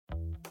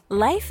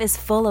Life is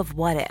full of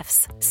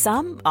what-ifs.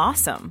 Some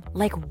awesome,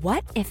 like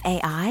what if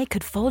AI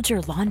could fold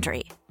your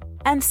laundry?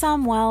 And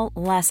some, well,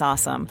 less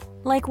awesome,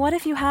 like what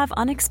if you have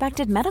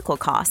unexpected medical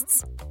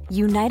costs?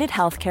 United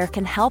Healthcare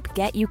can help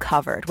get you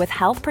covered with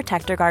Health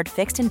Protector Guard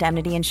fixed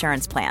indemnity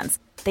insurance plans.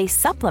 They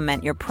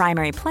supplement your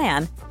primary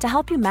plan to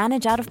help you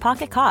manage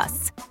out-of-pocket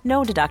costs.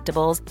 No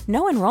deductibles,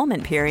 no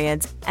enrollment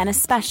periods, and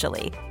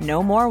especially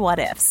no more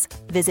what-ifs.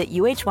 Visit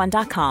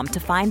uh1.com to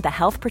find the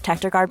Health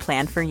Protector Guard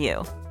plan for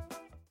you.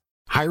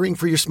 Hiring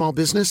for your small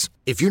business?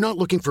 If you're not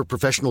looking for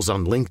professionals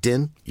on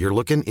LinkedIn, you're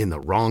looking in the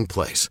wrong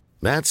place.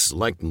 That's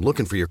like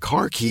looking for your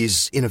car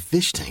keys in a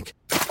fish tank.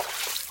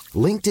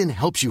 LinkedIn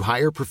helps you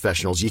hire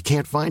professionals you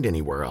can't find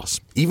anywhere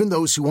else, even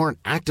those who aren't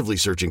actively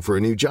searching for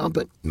a new job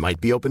but might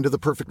be open to the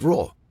perfect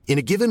role. In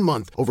a given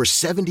month, over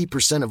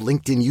 70% of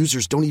LinkedIn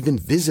users don't even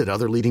visit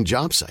other leading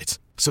job sites.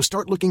 So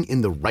start looking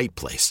in the right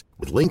place.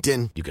 With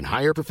LinkedIn, you can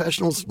hire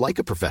professionals like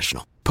a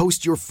professional.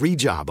 Post your free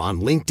job on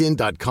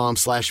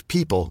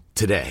linkedin.com/people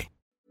today.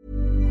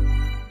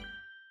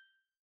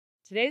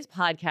 Today's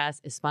podcast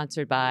is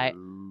sponsored by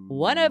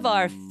one of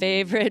our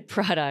favorite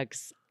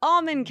products,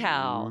 Almond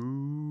Cow.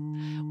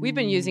 We've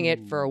been using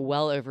it for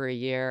well over a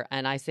year,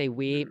 and I say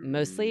we,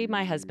 mostly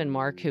my husband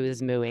Mark, who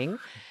is mooing.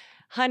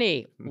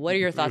 Honey, what are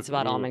your thoughts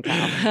about Almond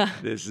Cow?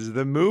 This is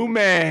the Moo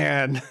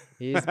Man.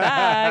 He's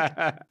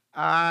back.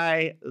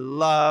 I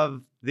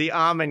love the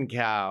Almond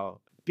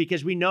Cow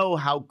because we know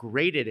how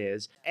great it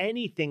is.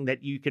 Anything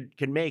that you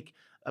can make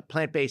a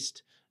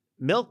plant-based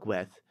milk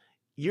with,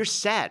 you're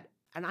set.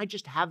 And I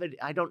just have it.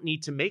 I don't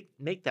need to make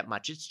that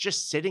much. It's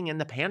just sitting in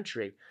the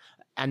pantry.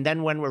 And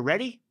then when we're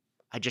ready,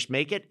 I just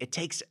make it. It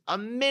takes a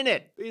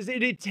minute.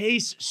 It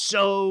tastes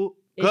so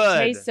good.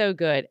 It tastes so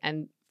good.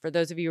 And for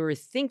those of you who are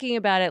thinking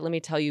about it, let me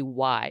tell you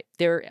why.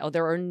 There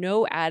are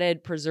no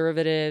added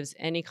preservatives,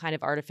 any kind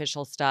of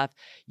artificial stuff.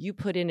 You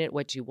put in it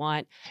what you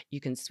want.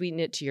 You can sweeten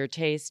it to your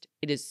taste.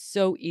 It is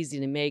so easy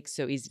to make,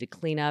 so easy to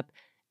clean up.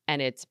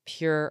 And it's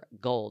pure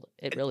gold.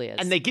 It really is.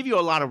 And they give you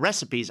a lot of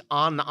recipes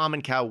on the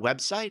Almond Cow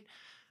website.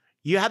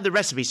 You have the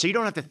recipe, so you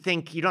don't have to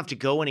think, you don't have to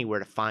go anywhere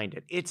to find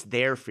it. It's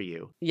there for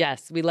you.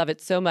 Yes, we love it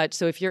so much.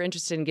 So if you're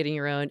interested in getting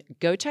your own,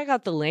 go check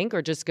out the link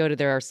or just go to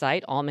their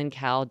site,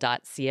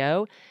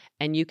 almondcow.co,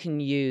 and you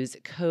can use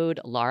code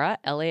LARA,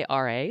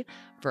 L-A-R-A,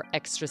 for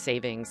extra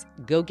savings.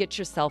 Go get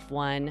yourself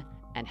one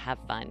and have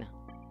fun.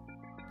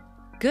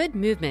 Good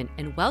movement,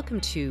 and welcome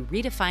to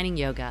Redefining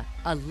Yoga,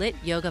 a lit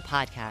yoga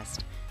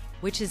podcast,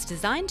 which is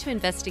designed to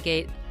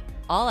investigate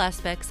all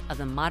aspects of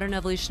the modern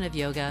evolution of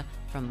yoga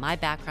from my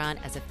background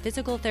as a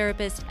physical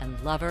therapist and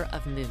lover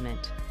of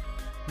movement.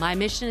 My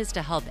mission is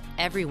to help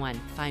everyone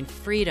find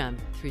freedom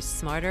through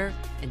smarter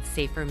and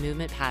safer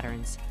movement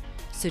patterns,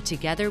 so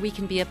together we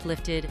can be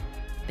uplifted,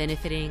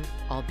 benefiting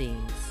all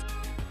beings.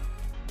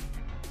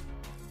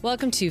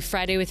 Welcome to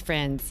Friday with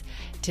Friends.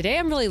 Today,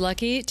 I'm really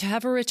lucky to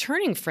have a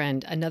returning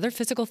friend, another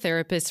physical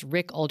therapist,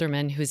 Rick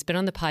Olderman, who's been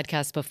on the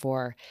podcast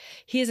before.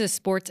 He is a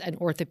sports and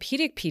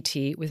orthopedic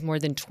PT with more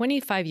than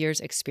 25 years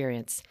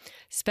experience,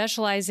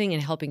 specializing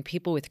in helping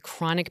people with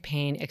chronic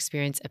pain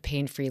experience a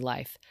pain-free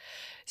life.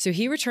 So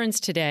he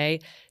returns today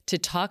to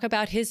talk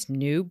about his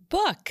new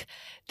book.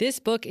 This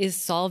book is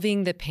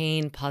Solving the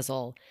Pain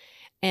Puzzle.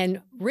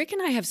 And Rick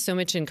and I have so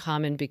much in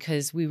common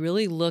because we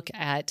really look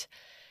at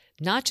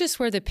not just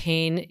where the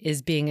pain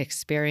is being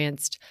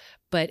experienced,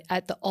 but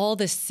at all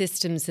the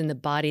systems in the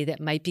body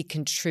that might be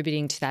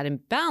contributing to that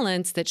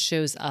imbalance that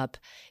shows up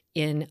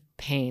in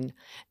pain.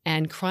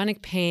 And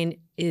chronic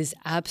pain is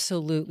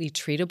absolutely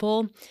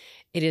treatable.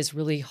 It is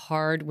really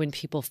hard when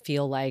people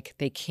feel like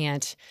they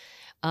can't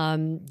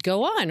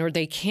go on or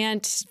they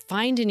can't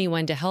find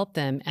anyone to help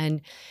them.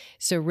 And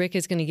so Rick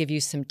is going to give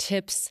you some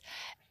tips.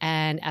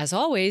 And as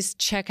always,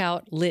 check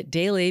out Lit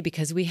Daily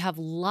because we have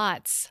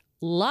lots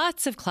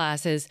of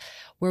classes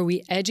where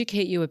we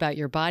educate you about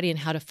your body and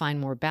how to find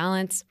more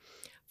balance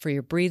for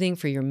your breathing,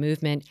 for your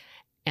movement.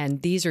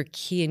 And these are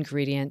key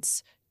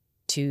ingredients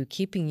to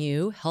keeping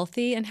you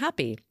healthy and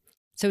happy.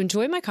 So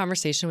enjoy my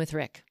conversation with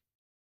Rick.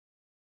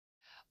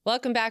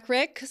 Welcome back,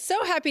 Rick.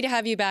 So happy to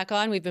have you back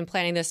on. We've been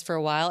planning this for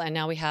a while, and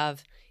now we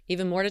have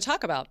even more to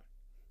talk about.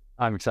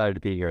 I'm excited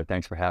to be here.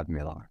 Thanks for having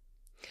me, Laura.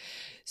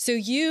 So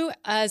you,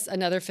 as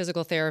another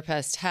physical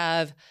therapist,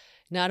 have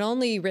not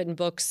only written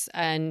books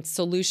and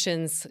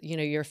solutions,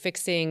 you're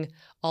fixing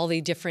all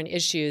the different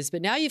issues,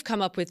 but now you've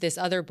come up with this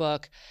other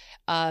book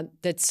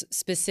that's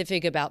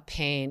specific about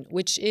pain,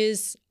 which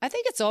is, I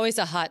think it's always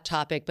a hot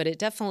topic, but it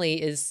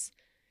definitely is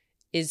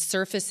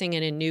surfacing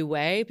in a new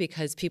way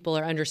because people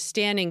are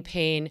understanding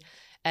pain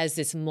as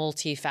this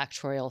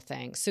multifactorial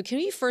thing. So can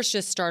you first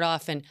just start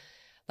off and,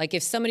 like,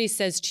 if somebody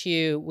says to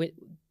you,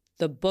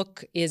 the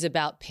book is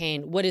about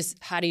pain,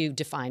 how do you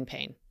define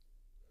pain?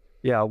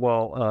 Yeah,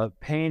 well,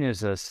 pain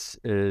is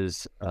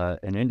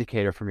an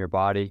indicator from your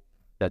body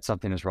that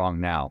something is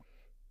wrong now.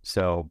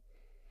 So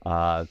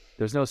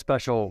there's no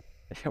special.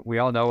 We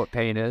all know what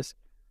pain is,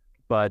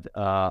 but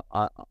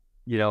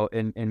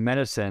in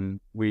medicine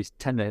we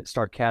tend to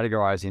start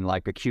categorizing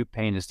like acute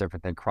pain is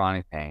different than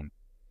chronic pain,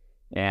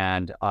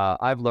 And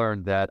I've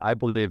learned that I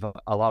believe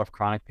a lot of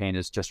chronic pain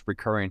is just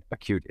recurring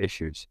acute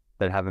issues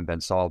that haven't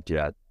been solved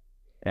yet.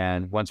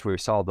 And once we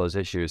solve those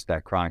issues,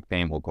 that chronic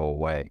pain will go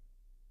away.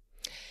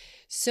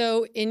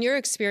 So in your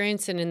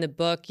experience and in the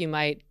book, you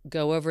might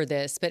go over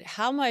this, but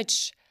how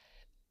much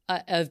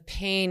of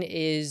pain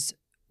is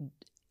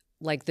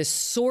like the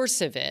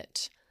source of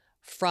it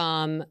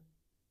from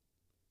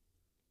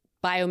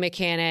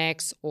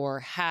biomechanics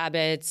or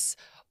habits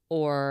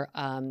or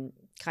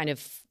kind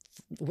of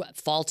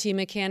faulty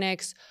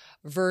mechanics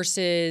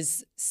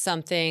versus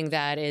something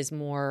that is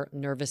more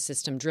nervous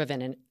system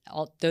driven? And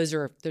there's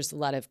a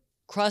lot of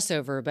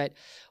crossover, but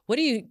what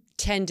do you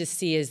tend to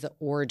see as the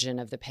origin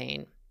of the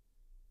pain?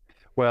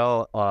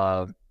 Well,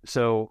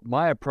 so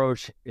my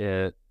approach,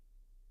 it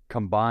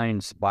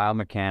combines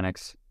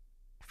biomechanics,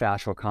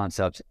 fascial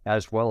concepts,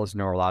 as well as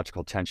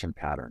neurological tension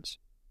patterns.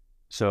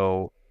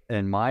 So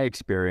in my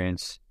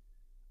experience,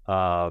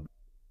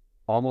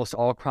 almost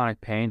all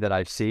chronic pain that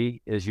I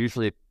see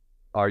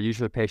are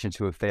usually patients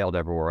who have failed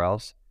everywhere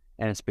else.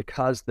 And it's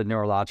because the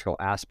neurological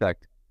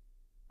aspect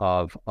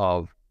of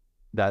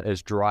that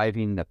is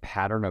driving the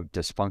pattern of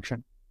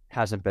dysfunction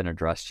hasn't been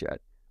addressed yet.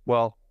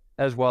 Well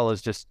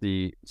as just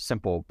the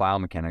simple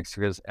biomechanics,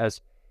 because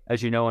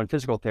as you know, in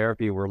physical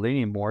therapy, we're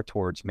leaning more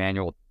towards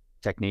manual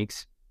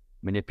techniques,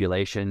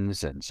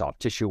 manipulations, and soft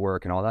tissue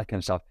work and all that kind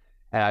of stuff.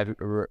 And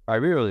I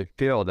really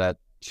feel that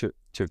to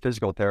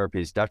physical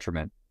therapy's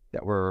detriment,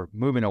 that we're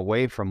moving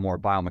away from more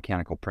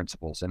biomechanical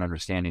principles and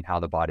understanding how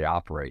the body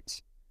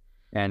operates.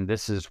 And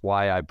this is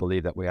why I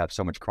believe that we have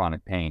so much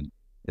chronic pain,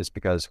 is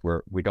because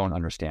we don't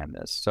understand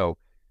this. So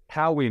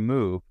how we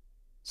move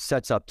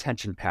sets up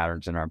tension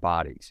patterns in our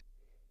bodies.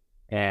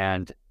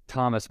 And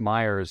Thomas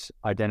Myers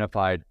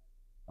identified,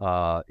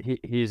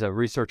 he's a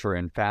researcher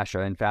in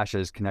fascia, and fascia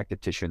is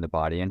connective tissue in the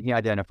body. And he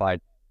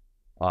identified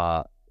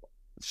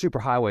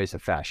superhighways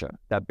of fascia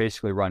that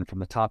basically run from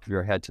the top of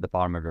your head to the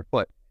bottom of your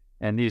foot.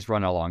 And these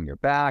run along your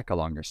back,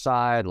 along your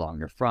side, along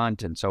your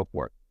front, and so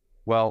forth.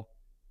 Well,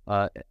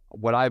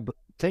 what I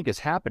think is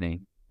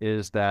happening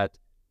is that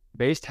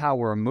based how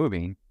we're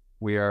moving,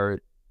 we are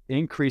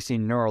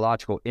increasing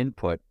neurological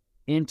input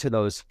into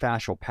those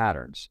fascial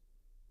patterns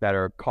that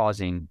are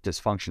causing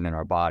dysfunction in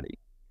our body.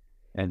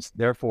 And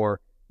therefore,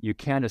 you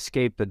can't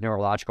escape the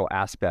neurological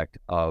aspect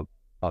of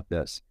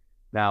this.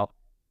 Now,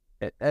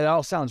 it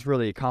all sounds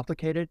really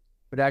complicated,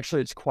 but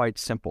actually it's quite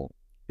simple,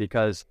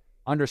 because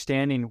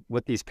understanding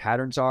what these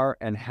patterns are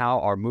and how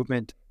our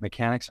movement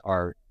mechanics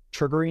are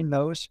triggering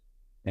those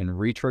and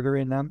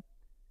re-triggering them,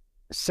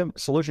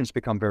 solutions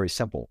become very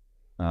simple,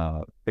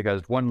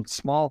 because one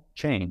small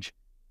change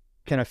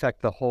can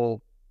affect the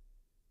whole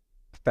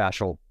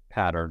fascial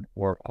pattern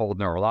or whole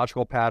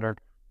neurological pattern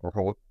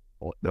or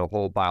the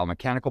whole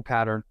biomechanical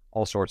pattern,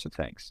 all sorts of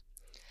things.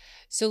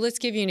 So let's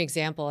give you an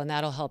example, and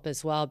that'll help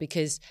as well,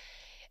 because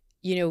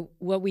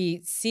what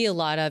we see a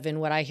lot of and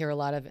what I hear a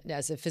lot of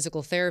as a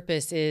physical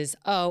therapist is,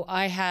 oh,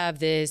 I have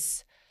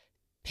this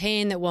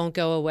pain that won't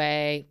go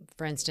away,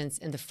 for instance,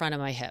 in the front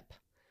of my hip.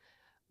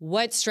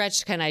 What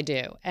stretch can I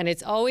do? And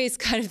it's always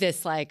kind of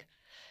this like,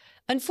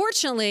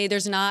 unfortunately,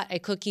 there's not a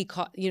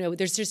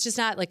there's just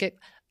not like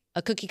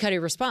a cookie cutter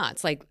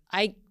response. Like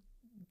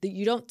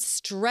you don't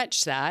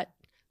stretch that.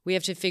 We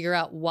have to figure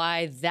out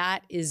why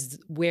that is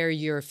where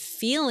you're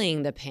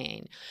feeling the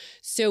pain.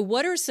 So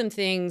what are some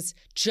things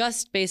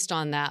just based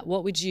on that?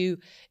 What would you,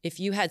 if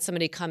you had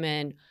somebody come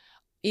in,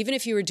 even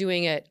if you were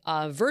doing it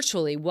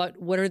virtually, what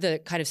are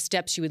the kind of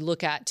steps you would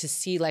look at to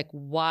see like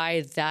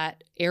why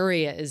that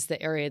area is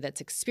the area that's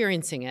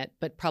experiencing it,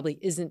 but probably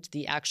isn't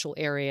the actual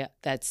area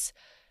that's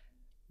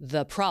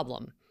the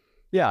problem?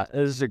 Yeah,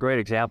 this is a great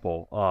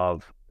example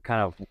of kind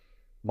of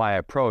my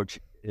approach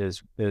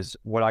is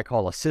what I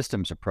call a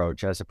systems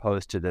approach, as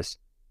opposed to this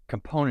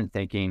component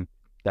thinking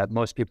that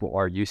most people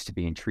are used to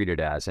being treated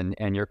as.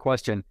 And your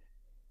question,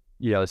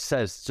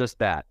 says just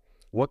that.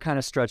 What kind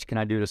of stretch can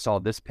I do to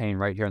solve this pain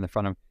right here in the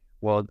front of me?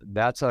 Well,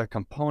 that's a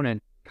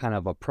component kind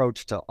of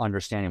approach to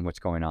understanding what's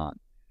going on.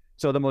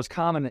 So the most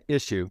common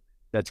issue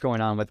that's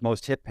going on with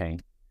most hip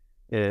pain,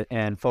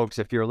 and folks,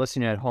 if you're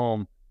listening at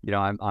home,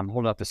 I'm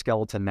holding up the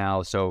skeleton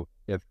now. So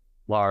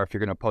Laura, if you're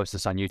going to post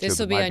this on YouTube, this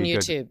will be on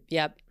YouTube.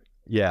 Yep.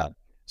 Yeah.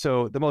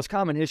 So the most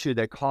common issue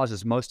that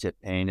causes most hip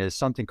pain is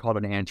something called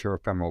an anterior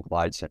femoral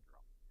glide syndrome.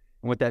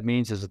 And what that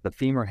means is that the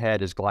femur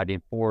head is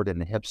gliding forward in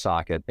the hip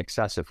socket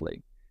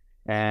excessively.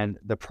 And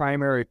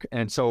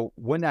so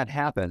when that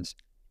happens,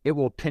 it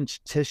will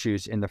pinch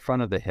tissues in the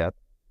front of the hip.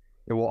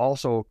 It will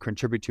also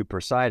contribute to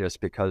bursitis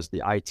because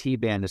the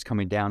IT band is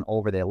coming down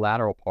over the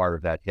lateral part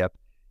of that hip.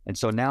 And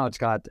so now it's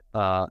got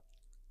a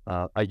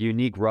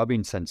unique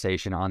rubbing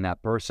sensation on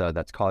that bursa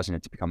that's causing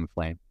it to become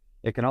inflamed.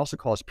 It can also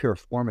cause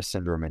piriformis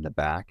syndrome in the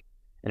back,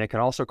 and it can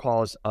also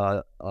cause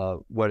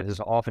what is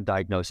often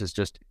diagnosed as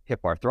just hip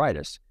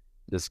arthritis,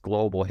 this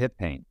global hip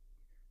pain.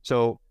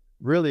 So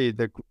really,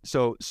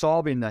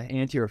 solving the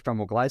anterior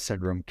femoral glide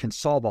syndrome can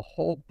solve a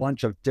whole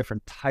bunch of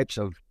different types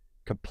of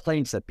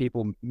complaints that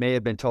people may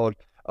have been told,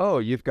 oh,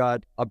 you've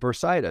got a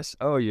bursitis,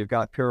 oh, you've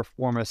got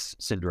piriformis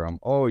syndrome,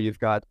 oh, you've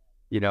got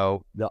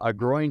a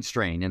groin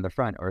strain in the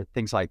front or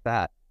things like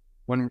that.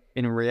 When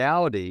in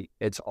reality,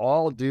 it's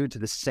all due to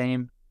the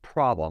same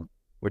problem,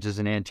 which is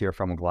an anterior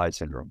femoral glide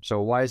syndrome.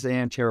 So why is the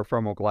anterior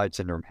femoral glide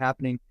syndrome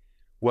happening?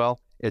 Well,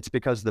 it's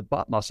because the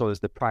butt muscle is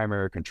the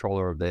primary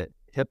controller of the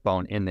hip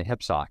bone in the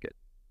hip socket.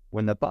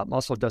 When the butt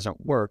muscle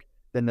doesn't work,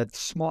 then the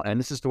small, and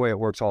this is the way it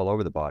works all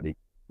over the body,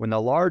 when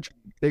the large,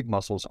 big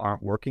muscles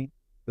aren't working,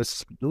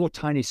 the little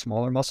tiny,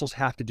 smaller muscles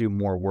have to do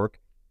more work.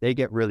 They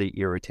get really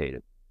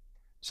irritated.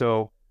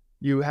 So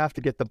you have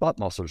to get the butt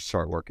muscle to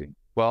start working.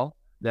 Well,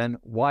 then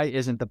why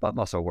isn't the butt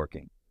muscle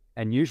working?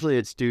 And usually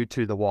it's due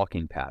to the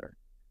walking pattern.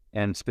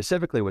 And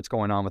specifically what's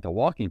going on with the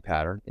walking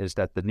pattern is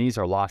that the knees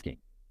are locking.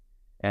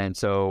 And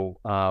so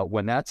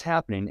when that's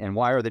happening, and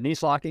why are the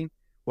knees locking?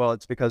 Well,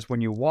 it's because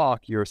when you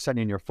walk, you're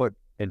sending your foot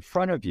in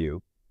front of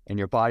you and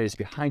your body is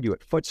behind you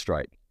at foot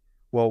strike.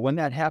 Well, when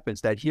that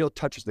happens, that heel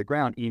touches the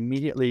ground,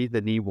 immediately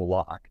the knee will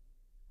lock,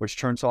 which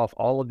turns off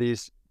all of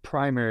these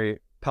primary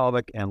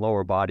pelvic and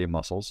lower body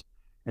muscles.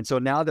 And so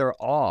now they're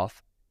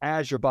off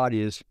as your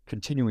body is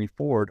continuing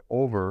forward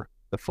over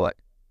the foot.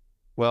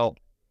 Well,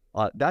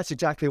 that's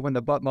exactly when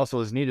the butt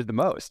muscle is needed the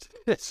most.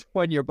 It's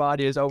when your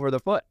body is over the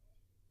foot.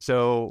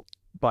 So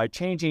by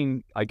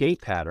changing a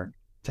gait pattern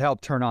to help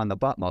turn on the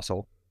butt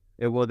muscle,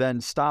 it will then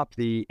stop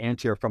the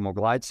anterior femoral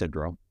glide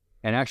syndrome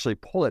and actually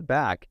pull it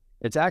back.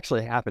 It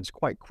actually happens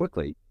quite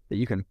quickly that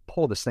you can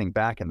pull this thing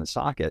back in the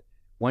socket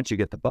once you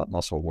get the butt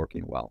muscle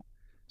working well.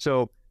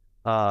 So,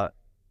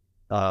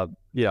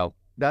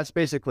 that's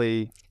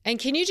basically. And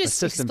can you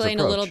just explain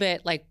approach. A little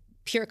bit, like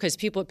pure, because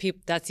people,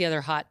 that's the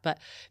other hot, but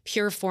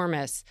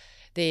piriformis,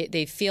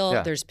 they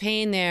feel there's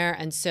pain there,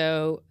 and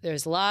so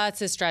there's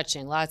lots of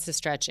stretching,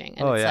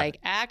 and like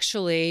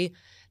actually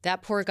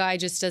that poor guy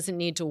just doesn't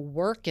need to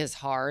work as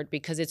hard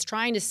because it's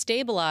trying to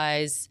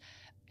stabilize.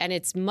 And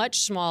it's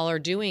much smaller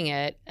doing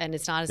it, and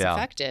it's not as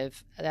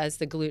effective as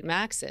the glute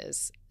max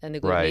is and the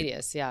glute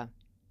medius. Yeah.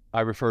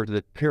 I refer to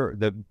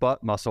the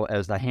butt muscle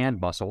as the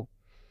hand muscle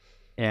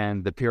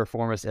and the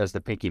piriformis as the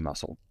pinky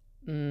muscle.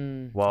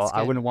 Well,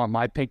 I wouldn't want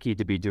my pinky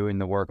to be doing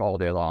the work all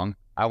day long.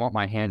 I want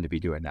my hand to be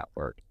doing that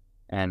work.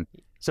 And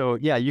so,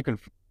 you can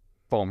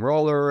foam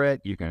roller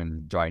it, you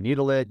can dry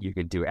needle it, you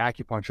can do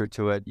acupuncture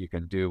to it, you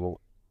can do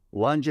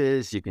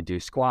lunges, you can do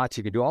squats,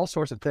 you can do all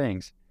sorts of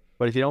things.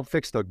 But if you don't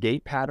fix the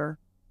gait pattern,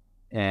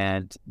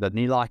 and the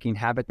knee locking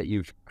habit that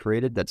you've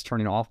created that's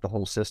turning off the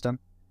whole system,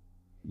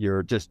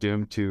 you're just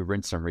doomed to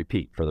rinse and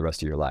repeat for the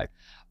rest of your life.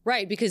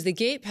 Right, because the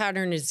gait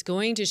pattern is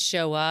going to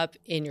show up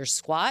in your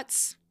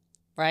squats,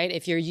 right?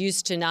 If you're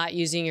used to not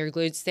using your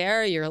glutes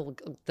there,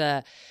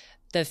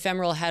 the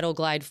femoral head will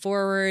glide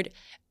forward.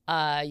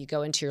 You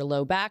go into your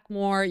low back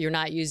more. You're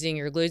not using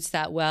your glutes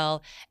that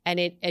well,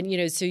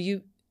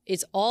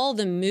 it's all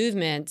the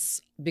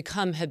movements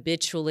become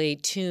habitually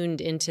tuned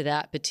into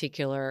that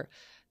particular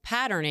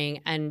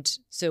patterning, and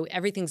so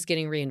everything's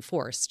getting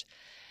reinforced.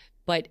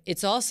 But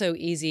it's also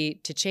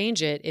easy to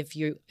change it if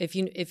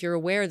you're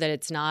aware that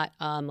it's not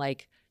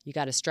like you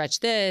got to stretch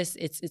this.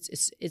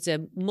 It's a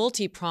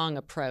multi-prong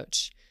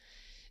approach.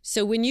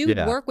 So when you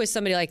work with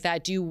somebody like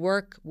that, do you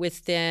work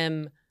with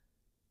them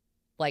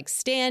like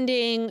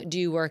standing? Do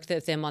you work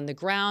with them on the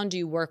ground? Do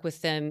you work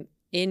with them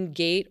in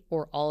gait,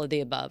 or all of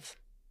the above?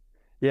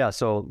 Yeah,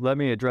 so let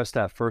me address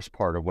that first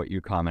part of what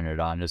you commented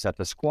on, is that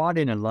the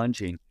squatting and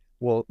lunging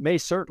may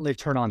certainly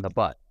turn on the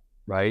butt,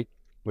 right?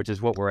 Which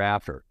is what we're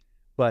after.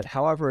 But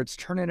however, it's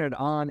turning it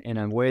on in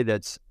a way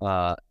that's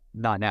not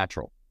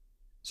natural.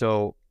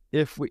 So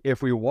if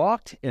we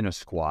walked in a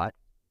squat,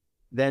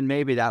 then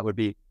maybe that would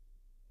be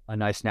a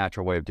nice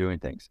natural way of doing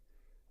things.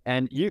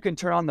 And you can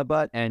turn on the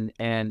butt, and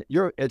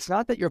it's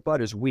not that your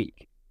butt is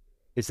weak,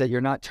 it's that you're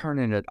not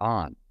turning it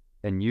on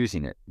and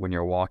using it when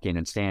you're walking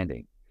and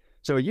standing.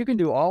 So you can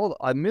do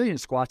a million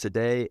squats a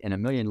day and a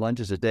million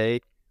lunges a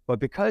day, but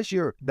because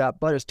that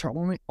butt is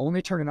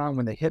only turning on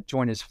when the hip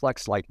joint is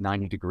flexed like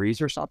 90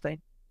 degrees or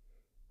something,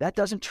 that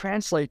doesn't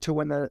translate to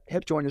when the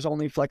hip joint is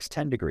only flexed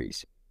 10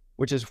 degrees,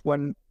 which is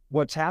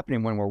what's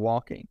happening when we're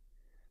walking.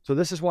 So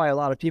this is why a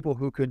lot of people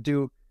who could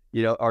do,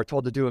 are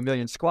told to do a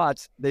million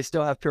squats, they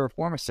still have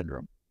piriformis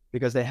syndrome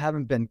because they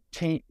haven't been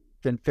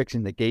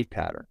fixing the gait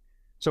pattern.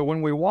 So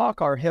when we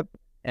walk, our hip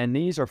and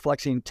knees are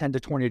flexing 10 to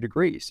 20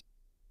 degrees.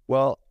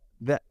 Well,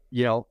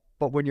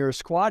 but when you're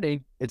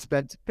squatting, it's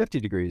bent 50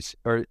 degrees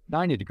or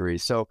 90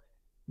 degrees. So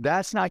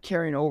that's not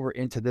carrying over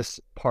into this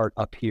part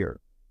up here.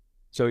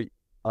 So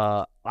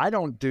I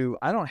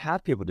don't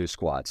have people do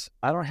squats.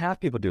 I don't have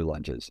people do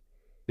lunges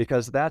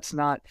because that's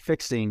not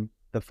fixing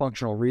the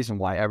functional reason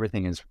why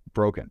everything is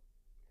broken.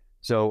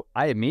 So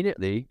I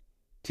immediately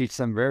teach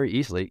them very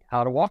easily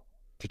how to walk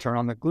to turn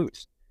on the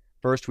glutes.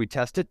 First, we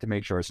test it to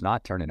make sure it's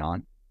not turning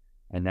on,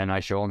 and then I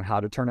show them how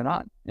to turn it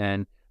on.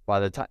 And by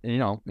the time,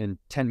 in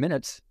 10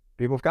 minutes,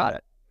 people have got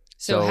it.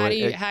 So how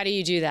do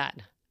you do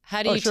that?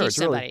 How do you teach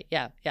somebody?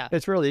 Yeah.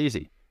 It's really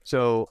easy.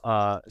 So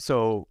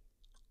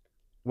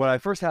what I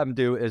first have them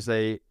do is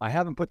I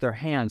have them put their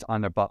hands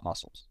on their butt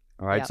muscles.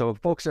 All right. Yep. So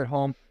folks at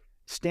home,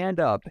 stand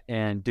up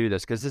and do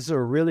this because this is a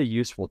really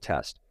useful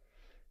test.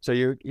 So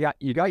you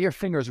got your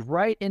fingers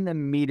right in the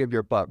meat of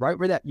your butt, right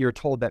where that you're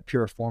told that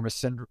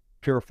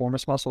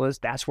piriformis muscle is.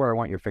 That's where I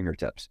want your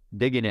fingertips.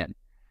 Dig it in.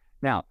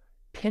 Now,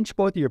 pinch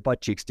both of your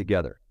butt cheeks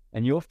together,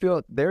 and you'll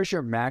feel there's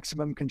your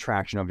maximum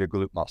contraction of your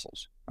glute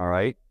muscles. All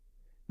right.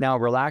 Now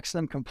relax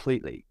them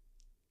completely.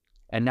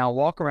 And now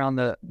walk around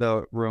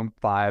the room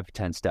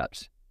 5-10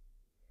 steps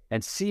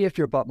and see if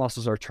your butt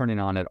muscles are turning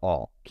on at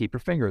all. Keep your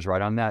fingers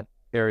right on that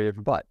area of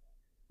your butt.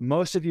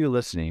 Most of you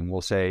listening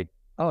will say,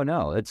 oh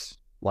no, it's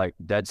like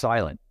dead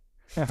silent,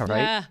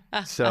 right?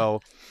 So,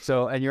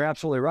 and you're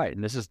absolutely right.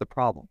 And this is the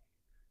problem.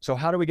 So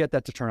how do we get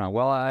that to turn on?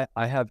 Well,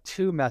 I have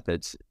 2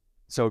 methods.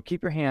 So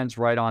keep your hands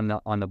right on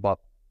the butt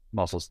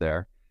muscles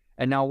there.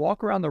 And now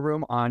walk around the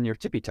room on your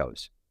tippy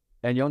toes.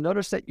 And you'll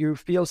notice that you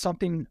feel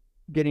something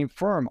getting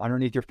firm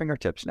underneath your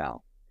fingertips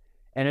now.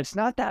 And it's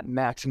not that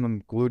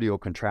maximum gluteal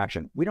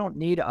contraction. We don't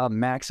need a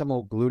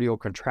maximal gluteal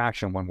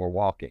contraction when we're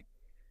walking.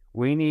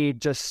 We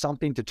need just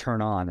something to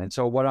turn on. And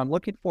so what I'm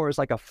looking for is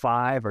like a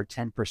 5 or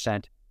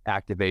 10%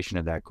 activation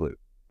of that glute,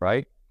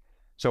 right?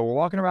 So we're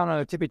walking around on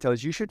our tippy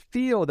toes. You should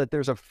feel that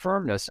there's a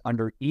firmness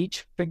under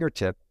each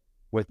fingertip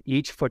with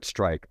each foot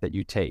strike that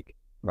you take,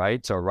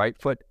 right? So right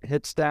foot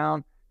hits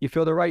down, you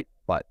feel the right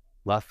butt.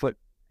 Left foot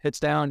hits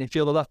down, you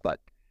feel the left butt.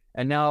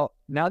 And now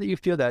that you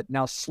feel that,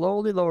 now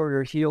slowly lower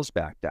your heels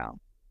back down.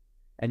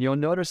 And you'll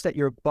notice that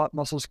your butt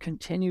muscles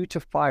continue to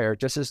fire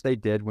just as they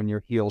did when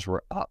your heels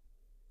were up.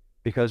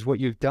 Because what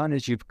you've done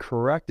is you've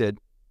corrected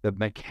the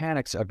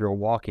mechanics of your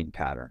walking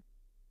pattern.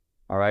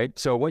 All right.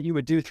 So what you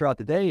would do throughout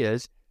the day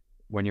is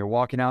when you're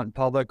walking out in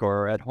public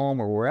or at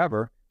home or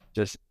wherever,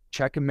 just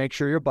check and make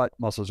sure your butt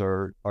muscles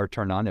are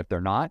turned on. If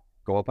they're not,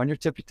 go up on your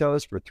tippy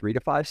toes for 3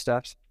 to 5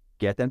 steps,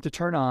 get them to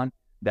turn on.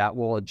 That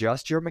will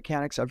adjust your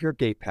mechanics of your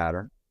gait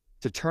pattern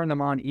to turn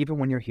them on even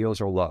when your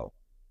heels are low.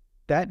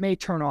 That may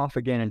turn off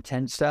again in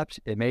 10 steps.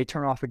 It may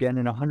turn off again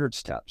in 100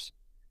 steps.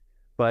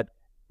 But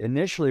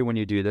initially when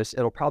you do this,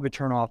 it'll probably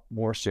turn off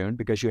more soon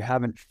because you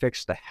haven't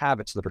fixed the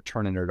habits that are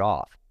turning it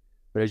off.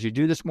 But as you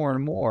do this more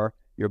and more,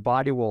 your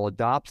body will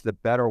adopt the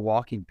better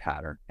walking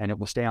pattern and it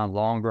will stay on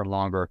longer and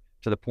longer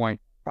to the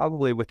point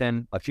probably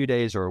within a few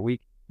days or a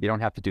week, you don't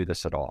have to do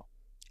this at all.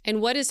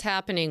 And what is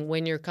happening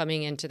when you're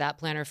coming into that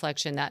plantar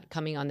flexion, that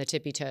coming on the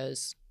tippy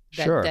toes,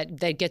 Sure.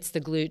 that gets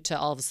the glute to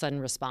all of a sudden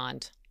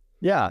respond?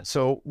 Yeah.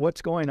 So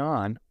what's going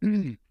on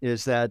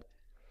is that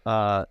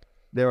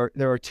there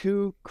are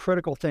 2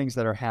 critical things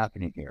that are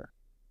happening here.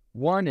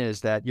 One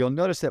is that you'll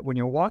notice that when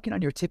you're walking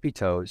on your tippy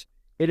toes,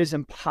 it is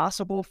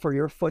impossible for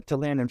your foot to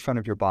land in front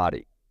of your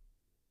body.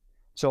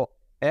 So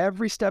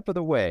every step of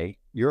the way,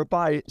 your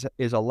body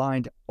is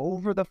aligned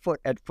over the foot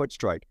at foot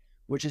strike,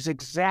 which is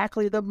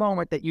exactly the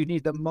moment that you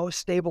need the most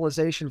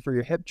stabilization for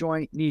your hip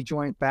joint, knee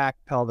joint, back,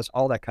 pelvis,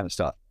 all that kind of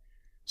stuff.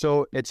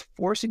 So it's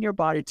forcing your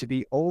body to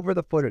be over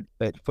the foot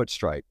at foot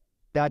strike.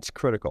 That's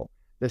critical.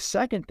 The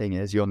second thing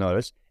is, you'll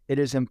notice, it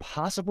is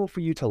impossible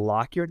for you to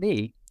lock your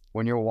knee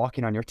when you're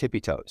walking on your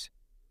tippy toes.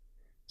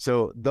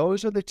 So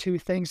those are the 2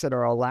 things that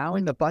are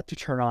allowing the butt to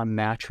turn on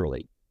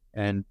naturally.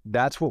 And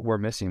that's what we're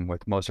missing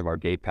with most of our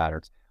gait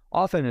patterns.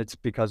 Often it's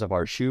because of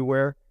our shoe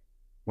wear.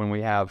 When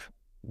we have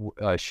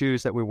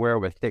shoes that we wear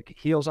with thick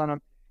heels on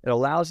them, it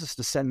allows us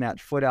to send that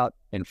foot out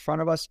in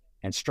front of us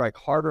and strike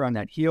harder on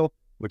that heel,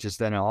 which is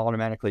then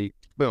automatically,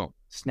 boom,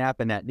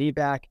 snapping that knee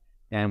back,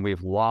 and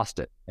we've lost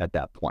it at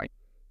that point.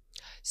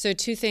 So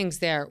 2 things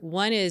there.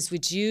 One is,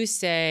 would you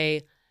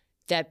say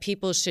that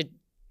people should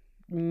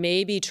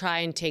maybe try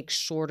and take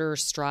shorter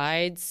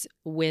strides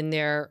when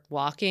they're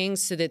walking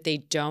so that they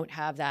don't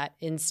have that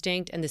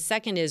instinct? And the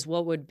second is,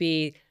 what would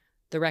be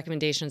the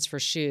recommendations for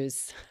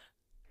shoes?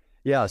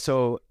 Yeah,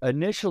 so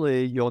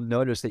initially you'll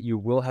notice that you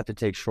will have to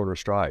take shorter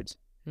strides.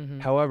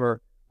 Mm-hmm.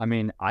 However, I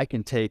mean, I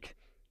can take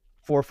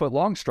 4-foot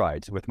long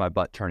strides with my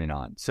butt turning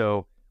on.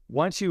 So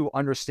once you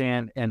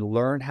understand and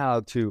learn how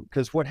to,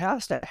 because what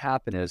has to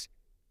happen is,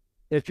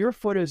 if your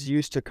foot is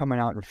used to coming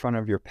out in front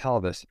of your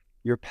pelvis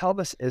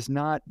is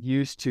not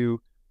used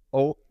to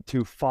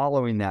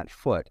following that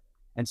foot.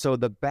 And so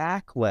the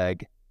back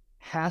leg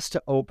has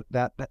to open,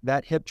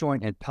 that hip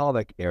joint and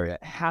pelvic area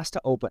has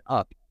to open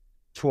up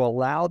to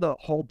allow the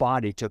whole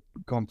body to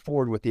come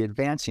forward with the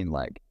advancing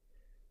leg.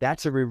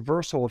 That's a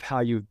reversal of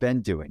how you've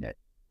been doing it.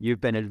 You've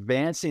been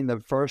advancing the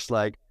first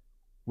leg,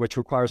 which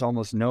requires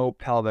almost no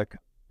pelvic,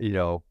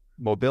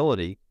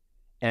 mobility.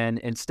 And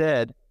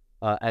instead,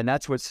 and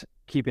that's what's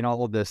keeping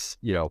all of this,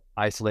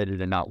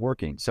 isolated and not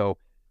working. So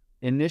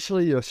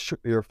initially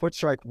your foot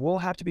strike will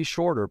have to be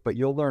shorter, but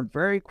you'll learn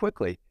very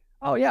quickly,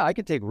 oh yeah, I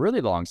can take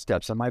really long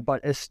steps and my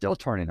butt is still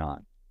turning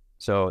on.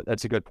 So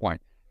that's a good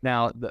point.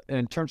 Now,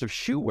 in terms of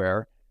shoe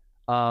wear,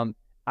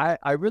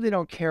 I really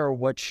don't care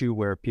what shoe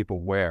wear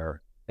people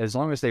wear as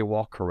long as they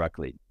walk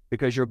correctly,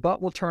 because your butt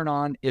will turn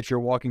on if you're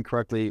walking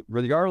correctly,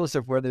 regardless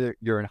of whether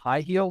you're in high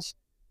heels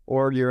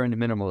or you're in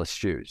minimalist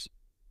shoes.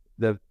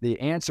 The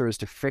answer is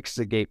to fix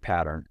the gait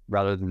pattern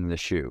rather than the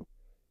shoe.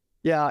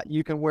 Yeah,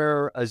 you can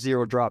wear a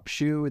 0-drop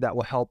shoe that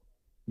will help,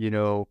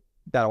 you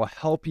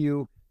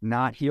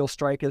not heel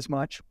strike as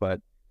much, but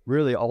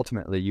really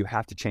ultimately you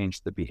have to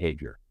change the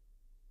behavior.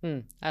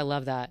 I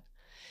love that.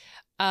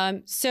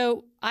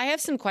 So I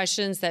have some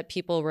questions that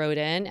people wrote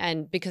in,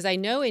 and because I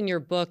know in your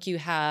book you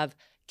have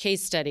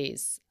case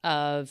studies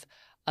of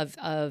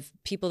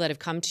people that have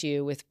come to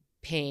you with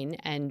pain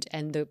and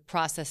the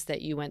process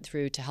that you went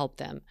through to help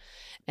them.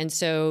 And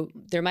so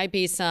there might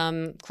be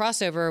some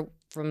crossover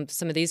from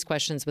some of these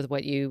questions with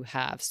what you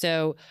have.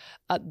 So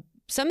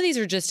some of these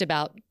are just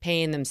about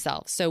pain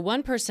themselves. So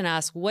one person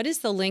asked, what is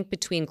the link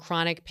between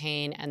chronic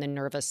pain and the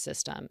nervous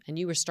system? And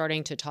you were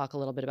starting to talk a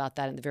little bit about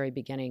that in the very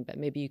beginning, but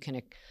maybe you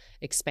can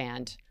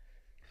expand.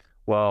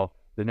 Well,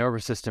 the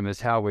nervous system is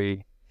how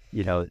we,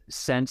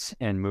 sense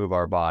and move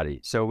our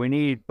body. So we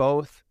need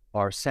both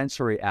our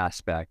sensory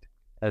aspect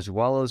as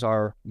well as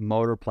our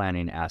motor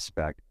planning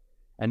aspect.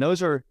 And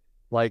those are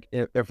like,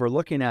 if we're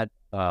looking at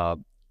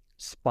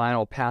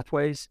spinal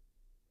pathways,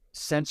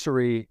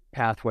 sensory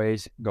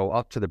pathways go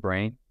up to the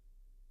brain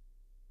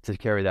to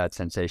carry that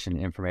sensation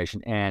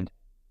information, and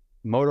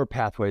motor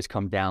pathways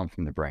come down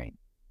from the brain.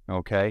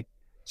 Okay.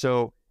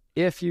 So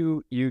if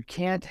you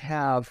can't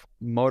have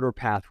motor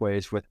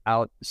pathways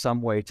without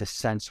some way to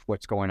sense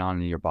what's going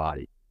on in your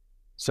body.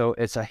 So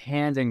it's a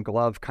hand in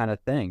glove kind of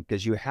thing,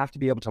 because you have to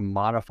be able to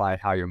modify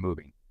how you're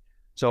moving.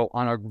 So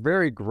on a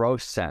very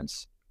gross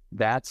sense,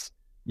 that's,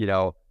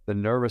 the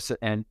nervous,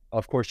 and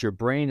of course your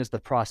brain is the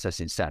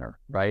processing center,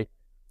 right?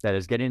 That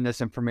is getting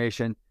this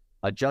information,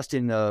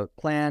 adjusting the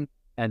plan,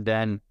 and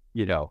then,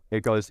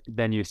 it goes,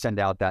 then you send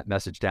out that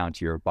message down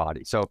to your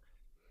body. So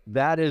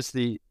that is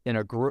in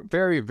a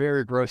very,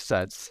 very gross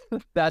sense,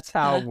 that's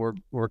how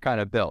we're kind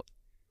of built.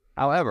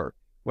 However,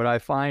 what I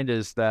find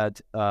is that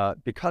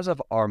because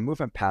of our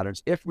movement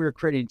patterns, if we're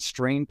creating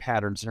strain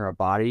patterns in our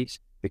bodies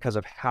because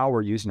of how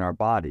we're using our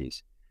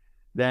bodies,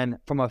 then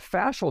from a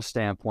fascial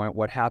standpoint,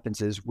 what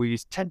happens is we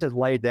tend to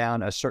lay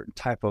down a certain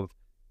type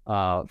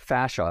of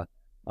fascia.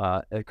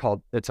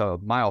 It's a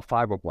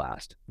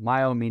myofibroblast.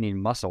 Myo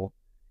meaning muscle.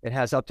 It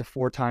has up to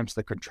 4 times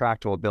the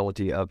contractile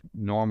ability of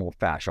normal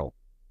fascial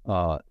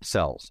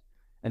cells.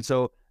 And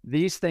so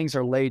these things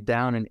are laid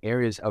down in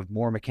areas of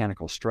more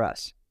mechanical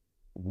stress.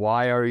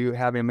 Why are you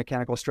having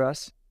mechanical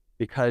stress?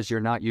 Because you're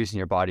not using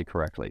your body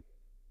correctly,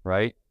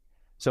 right?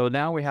 So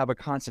now we have a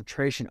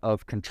concentration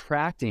of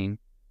contracting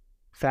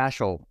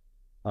fascial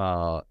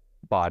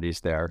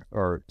bodies there,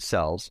 or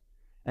cells.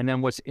 And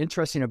then what's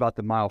interesting about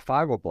the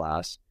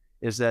myofibroblasts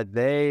is that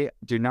they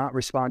do not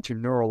respond to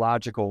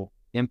neurological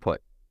input,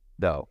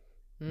 though.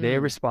 They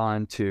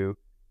respond to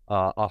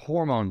a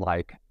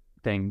hormone-like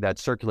thing that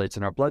circulates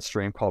in our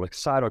bloodstream called a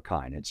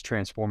cytokine. It's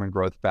transforming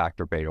growth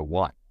factor beta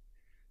 1.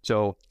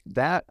 So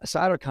that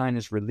cytokine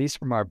is released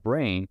from our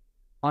brain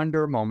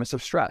under moments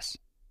of stress,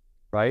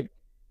 right?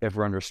 If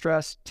we're under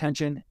stress,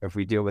 tension, if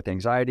we deal with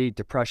anxiety,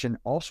 depression,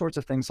 all sorts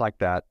of things like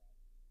that,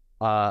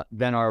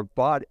 then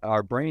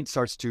our brain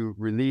starts to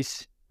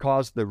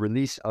cause the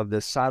release of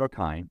this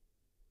cytokine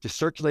to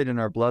circulate in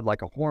our blood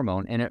like a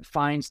hormone, and it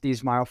finds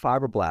these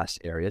myofibroblast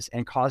areas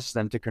and causes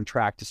them to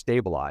contract to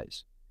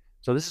stabilize.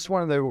 So this is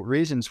one of the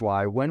reasons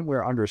why when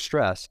we're under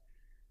stress,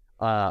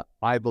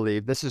 I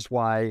believe this is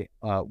why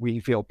we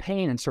feel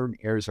pain in certain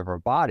areas of our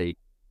body,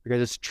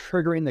 because it's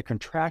triggering the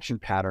contraction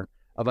pattern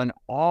of an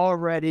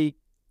already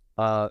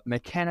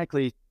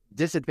mechanically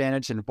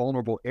disadvantaged and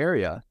vulnerable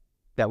area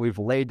that we've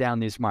laid down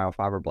these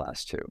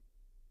myofibroblasts to.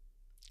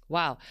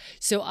 Wow.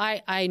 So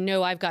I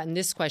know I've gotten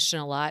this question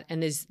a lot,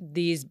 and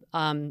these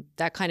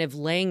that kind of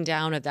laying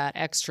down of that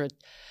extra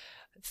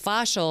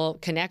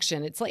fascial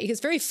connection. It's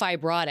very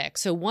fibrotic.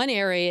 So one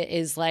area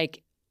is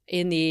like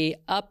in the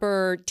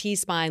upper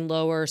T-spine,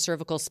 lower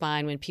cervical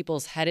spine, when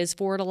people's head is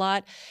forward a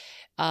lot.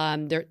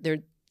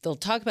 They'll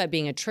talk about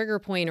being a trigger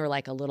point or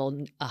like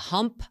a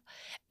hump.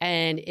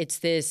 And it's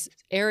this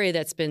area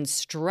that's been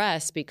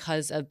stressed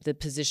because of the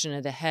position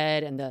of the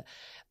head and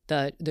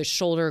the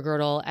shoulder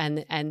girdle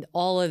and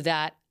all of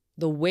that.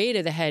 The weight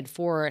of the head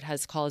forward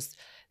has caused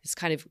this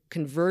kind of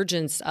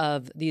convergence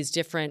of these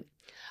different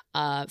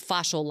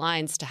fascial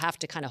lines to have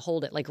to kind of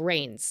hold it like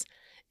reins.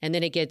 And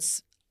then it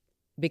gets,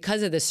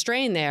 because of the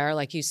strain there,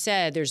 like you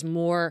said, there's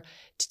more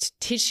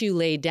tissue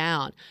laid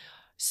down.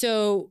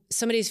 So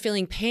somebody's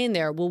feeling pain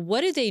there. Well,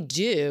 what do they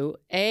do,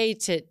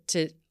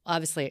 to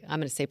obviously, I'm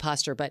going to say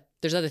posture, but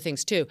there's other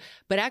things too,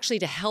 but actually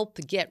to help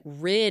get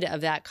rid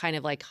of that kind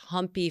of like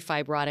humpy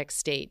fibrotic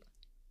state?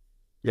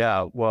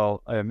 Yeah,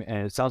 well, and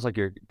it sounds like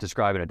you're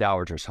describing a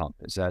dowager's hump.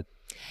 Is that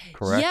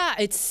correct? Yeah,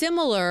 it's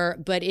similar,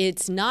 but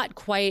it's not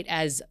quite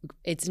as,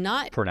 it's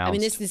not pronounced. I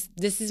mean,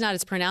 this is not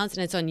as pronounced,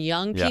 and it's on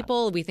young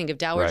people. We think of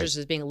dowagers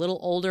as being a little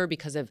older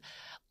because of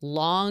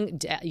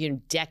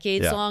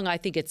decades long. I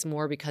think it's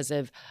more because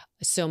of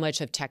so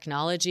much of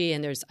technology,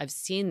 and I've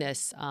seen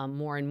this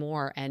more and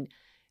more, and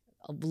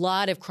a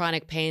lot of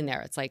chronic pain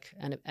there. It's like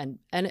and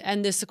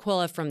the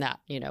sequela from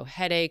that,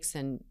 headaches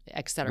and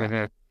et cetera.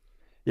 Mm-hmm.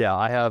 Yeah,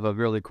 I have a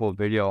really cool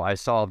video. I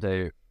solved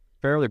a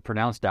fairly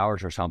pronounced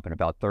dowager's hump in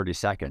about 30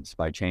 seconds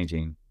by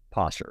changing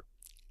posture.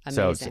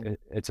 Amazing. So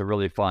it's a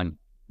really fun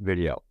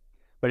video.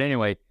 But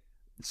anyway,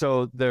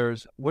 so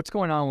there's what's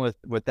going on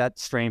with that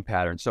strain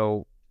pattern.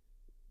 So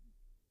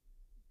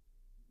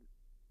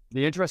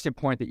the interesting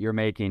point that you're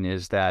making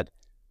is that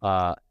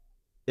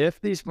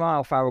if these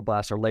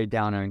myofibroblasts are laid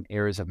down in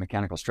areas of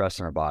mechanical stress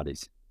in our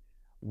bodies,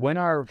 when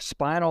our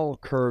spinal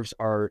curves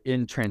are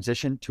in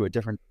transition to a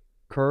different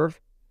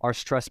curve, are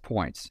stress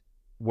points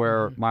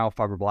where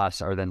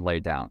myofibroblasts are then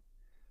laid down.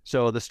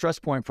 So the stress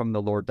point from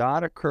the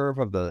lordotic curve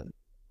of the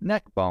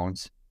neck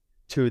bones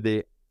to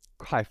the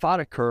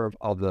kyphotic curve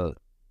of the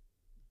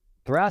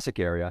thoracic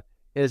area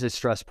is a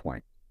stress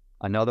point.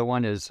 Another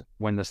one is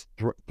when the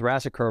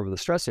thoracic curve of the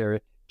stress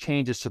area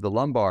changes to the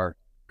lumbar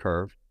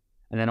curve.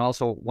 And then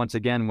also, once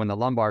again, when the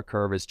lumbar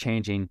curve is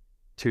changing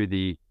to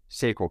the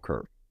sacral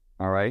curve.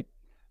 All right.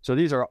 So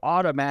these are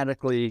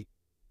automatically,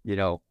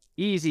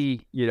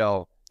 easy,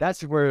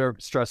 that's where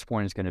stress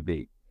point is going to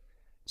be.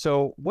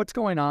 So what's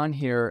going on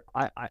here?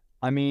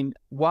 I mean,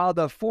 while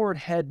the forward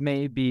head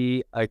may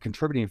be a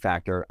contributing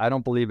factor, I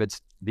don't believe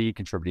it's the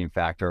contributing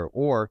factor.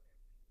 Or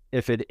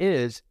if it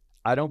is,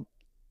 I don't,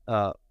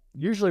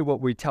 usually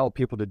what we tell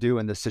people to do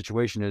in this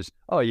situation is,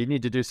 oh, you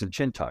need to do some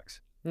chin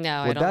tucks.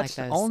 No, I don't like those.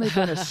 That's only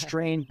going to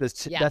strain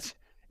this. Yeah. That's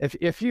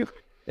if you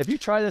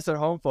try this at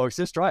home, folks,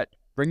 just try it.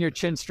 Bring your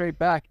chin straight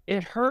back.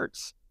 It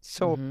hurts.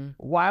 So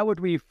why would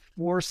we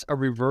force a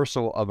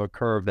reversal of a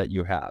curve that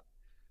you have?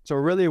 So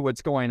really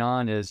what's going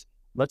on is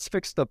let's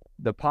fix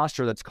the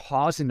posture that's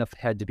causing the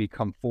head to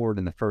become forward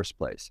in the first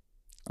place.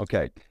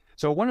 Okay.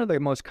 So one of the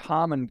most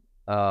common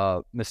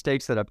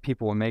mistakes that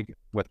people will make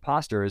with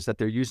posture is that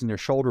they're using their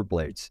shoulder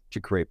blades to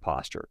create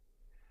posture.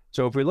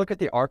 So if we look at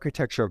the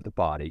architecture of the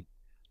body,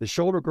 the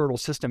shoulder girdle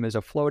system is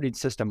a floating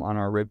system on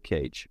our rib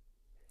cage.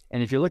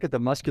 And if you look at the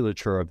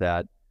musculature of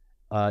that,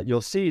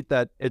 you'll see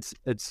that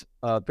it's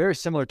very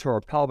similar to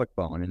our pelvic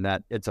bone in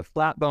that it's a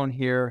flat bone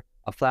here,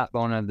 a flat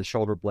bone on the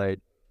shoulder blade.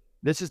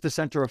 This is the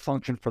center of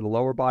function for the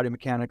lower body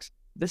mechanics.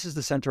 This is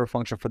the center of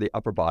function for the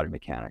upper body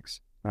mechanics.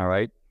 All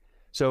right.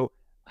 So,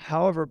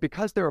 however,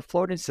 because they're a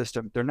floating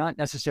system, they're not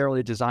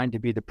necessarily designed to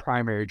be the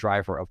primary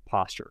driver of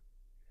posture.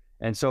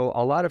 And so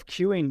a lot of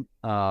cueing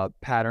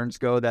patterns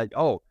go that,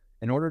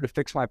 in order to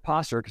fix my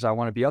posture, because I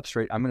want to be up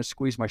straight, I'm going to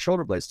squeeze my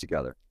shoulder blades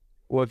together.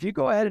 Well, if you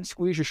go ahead and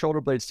squeeze your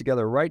shoulder blades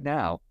together right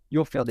now,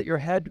 you'll feel that your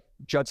head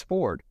juts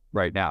forward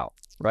right now,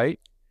 right?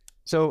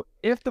 So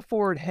if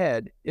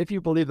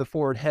you believe the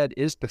forward head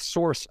is the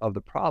source of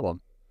the problem,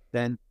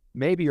 then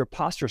maybe your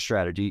posture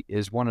strategy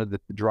is one of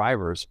the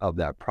drivers of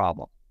that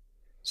problem.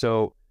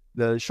 So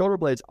the shoulder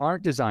blades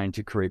aren't designed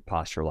to create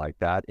posture like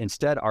that.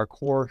 Instead, our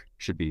core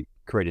should be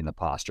creating the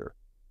posture.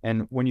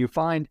 And when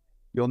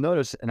you'll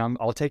notice, and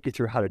I'll take you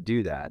through how to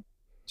do that.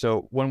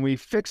 So when we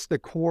fix the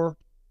core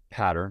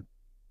pattern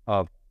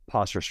of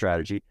posture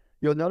strategy,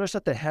 you'll notice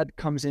that the head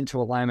comes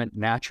into alignment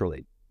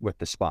naturally with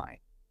the spine.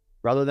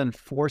 Rather than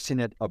forcing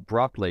it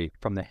abruptly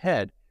from the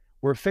head,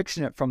 we're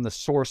fixing it from the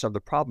source of the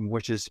problem,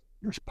 which is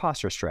your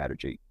posture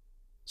strategy.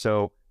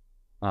 So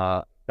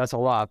that's a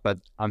lot, but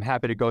I'm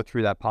happy to go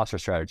through that posture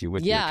strategy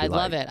with you. Yeah, I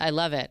love it. I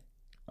love it.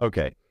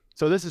 Okay,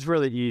 so this is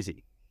really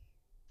easy.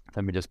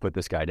 Let me just put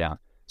this guy down.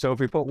 So if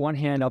we put one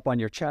hand up on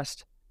your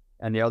chest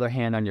and the other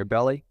hand on your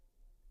belly,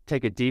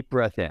 take a deep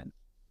breath in.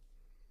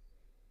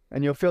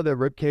 And you'll feel the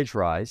rib cage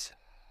rise.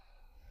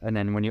 And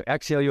then when you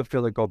exhale, you'll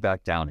feel it go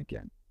back down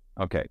again.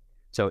 Okay,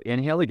 so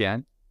inhale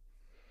again.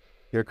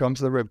 Here comes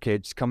the rib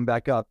cage, come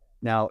back up.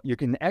 Now you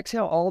can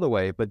exhale all the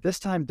way, but this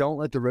time don't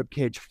let the rib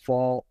cage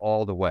fall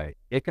all the way.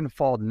 It can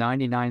fall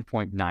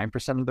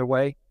 99.9% of the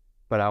way,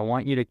 but I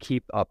want you to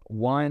keep up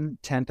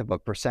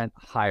 0.1%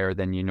 higher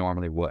than you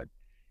normally would.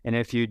 And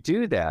if you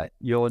do that,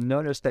 you'll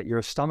notice that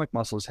your stomach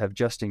muscles have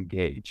just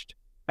engaged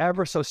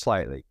ever so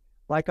slightly,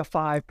 like a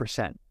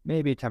 5%,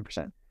 maybe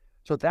 10%.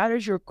 So that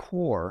is your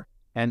core.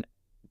 And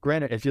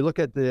granted, if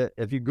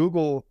you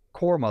Google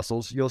core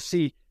muscles, you'll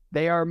see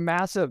they are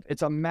massive.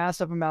 It's a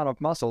massive amount of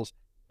muscles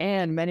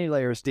and many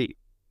layers deep.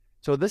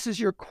 So this is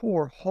your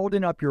core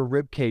holding up your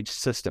rib cage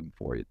system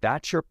for you.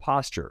 That's your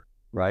posture,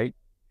 right?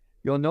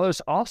 You'll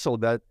notice also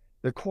that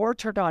the core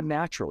turned on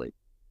naturally.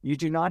 You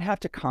do not have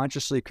to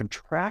consciously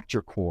contract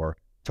your core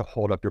to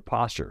hold up your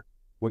posture.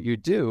 What you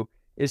do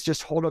is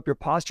just hold up your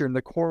posture and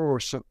the core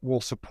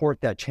will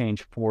support that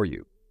change for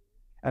you.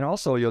 And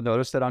also you'll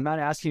notice that I'm not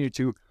asking you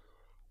to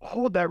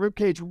hold that rib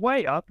cage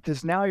way up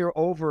because now you're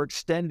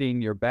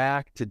overextending your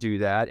back to do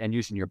that and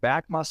using your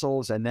back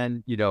muscles. And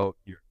then,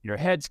 your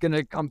head's going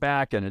to come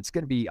back and it's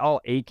going to be all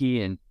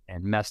achy and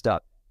messed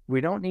up. We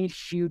don't need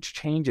huge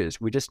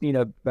changes. We just need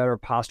a better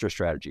posture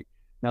strategy.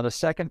 Now, the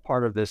second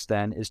part of this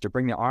then is to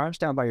bring the arms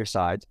down by your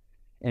sides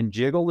and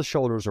jiggle the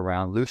shoulders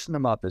around, loosen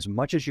them up as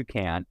much as you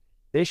can.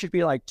 They should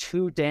be like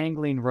two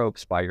dangling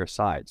ropes by your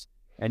sides.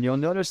 And you'll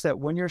notice that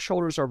when your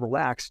shoulders are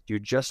relaxed, you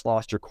just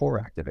lost your core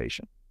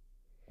activation.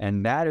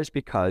 And that is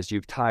because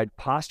you've tied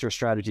posture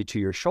strategy to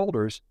your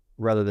shoulders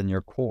rather than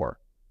your core,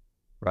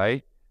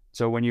 right?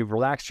 So when you've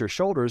relaxed your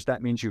shoulders,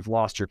 that means you've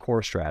lost your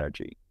core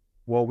strategy.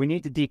 Well, we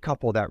need to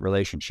decouple that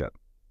relationship,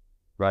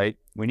 right?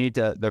 We need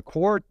the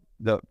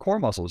core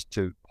muscles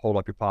to hold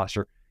up your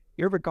posture,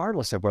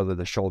 irregardless of whether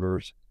the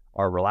shoulders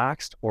are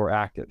relaxed or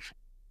active.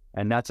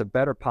 And that's a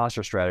better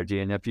posture strategy.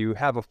 And if you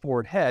have a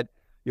forward head,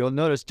 you'll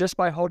notice just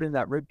by holding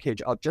that rib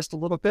cage up just a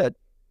little bit,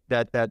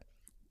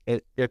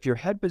 if your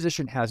head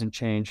position hasn't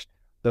changed,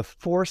 the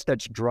force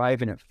that's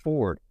driving it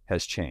forward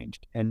has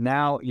changed. And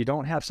now you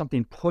don't have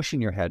something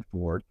pushing your head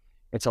forward.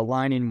 It's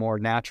aligning more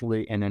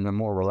naturally and in a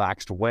more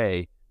relaxed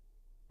way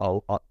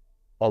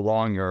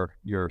along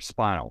your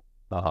spinal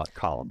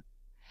column.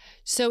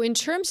 So in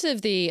terms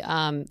of the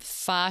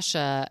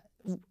fascia,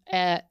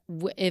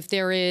 if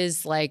there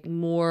is like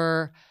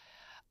more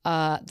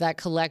that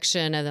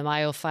collection of the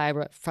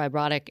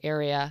myofibrotic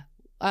area,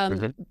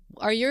 do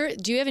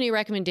you have any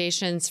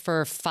recommendations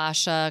for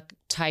fascia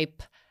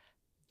type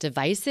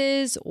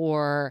devices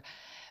or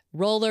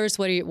rollers?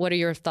 What are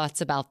your thoughts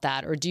about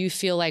that? Or do you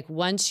feel like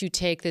once you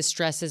take the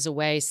stresses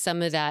away,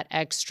 some of that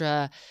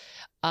extra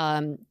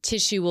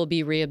tissue will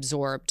be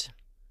reabsorbed?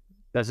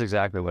 That's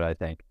exactly what I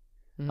think.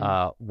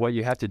 What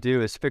you have to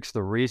do is fix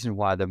the reason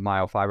why the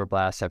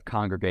myofibroblasts have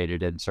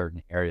congregated in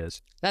certain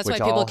areas. That's why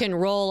people can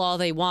roll all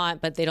they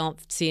want, but they don't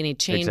see any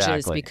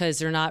changes because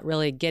they're not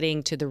really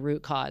getting to the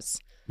root cause.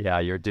 Yeah,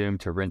 you're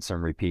doomed to rinse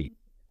and repeat.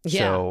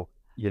 Yeah. So,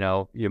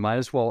 you might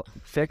as well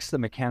fix the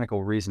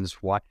mechanical reasons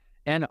why.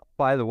 And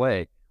by the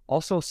way,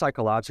 also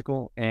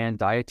psychological and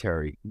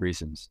dietary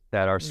reasons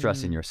that are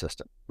stressing your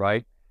system,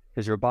 right?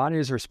 Because your body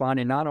is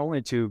responding not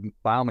only to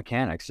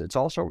biomechanics, it's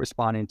also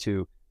responding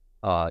to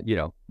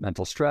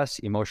mental stress,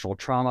 emotional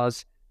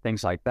traumas,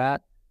 things like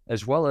that,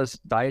 as well as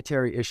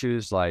dietary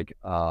issues like,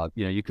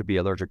 you could be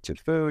allergic to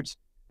foods,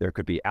 there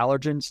could be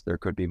allergens, there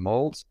could be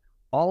molds.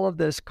 All of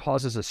this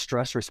causes a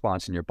stress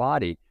response in your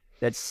body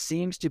that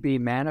seems to be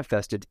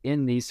manifested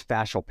in these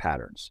fascial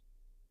patterns.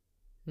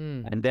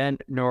 And then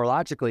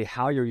neurologically,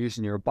 how you're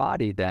using your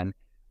body then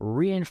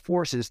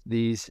reinforces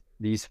these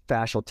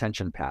fascial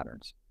tension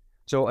patterns.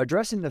 So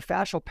addressing the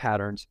fascial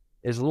patterns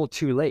is a little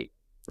too late,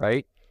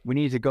 right? We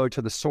need to go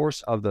to the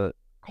source of the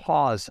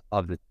cause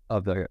of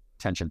the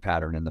tension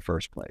pattern in the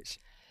first place.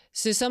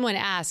 So someone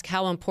asked,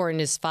 how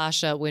important is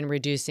fascia when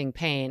reducing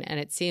pain? And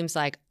it seems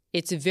like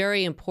it's a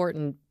very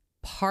important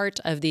part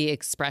of the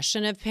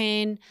expression of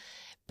pain,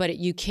 but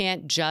you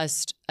can't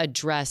just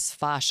address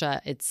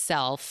fascia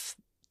itself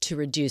to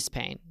reduce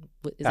pain.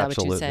 Is that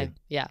what you say?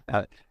 Yeah.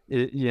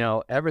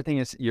 Everything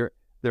is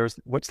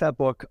what's that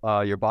book?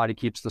 Your Body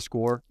Keeps the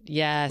Score.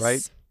 Yes.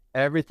 Right.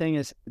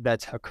 Everything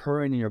that's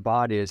occurring in your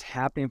body is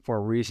happening for a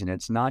reason.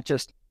 It's not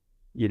just,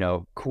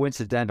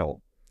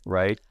 coincidental,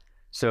 right?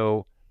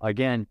 So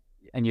again,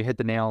 and you hit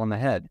the nail on the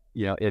head.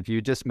 If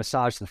you just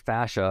massage the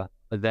fascia,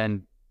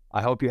 then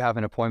I hope you have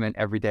an appointment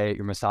every day at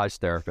your massage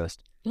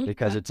therapist,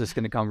 because it's just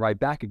going to come right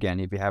back again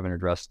if you haven't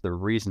addressed the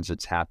reasons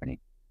it's happening.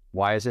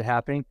 Why is it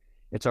happening?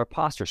 It's our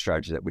posture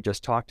strategy that we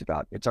just talked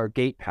about. It's our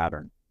gait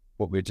pattern,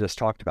 what we just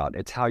talked about.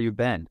 It's how you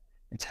bend.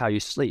 It's how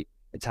you sleep.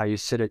 It's how you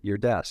sit at your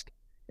desk.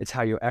 It's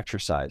how you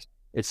exercise.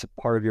 It's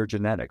part of your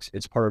genetics.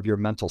 It's part of your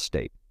mental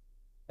state.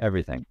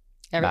 Everything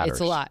matters. It's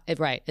a lot,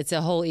 right? It's a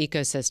whole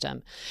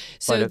ecosystem.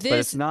 So but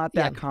it's not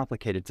that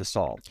complicated to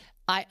solve.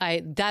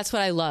 That's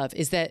what I love,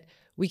 is that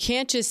we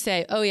can't just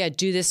say, oh yeah,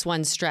 do this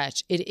one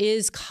stretch. It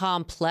is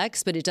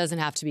complex, but it doesn't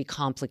have to be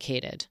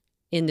complicated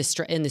in the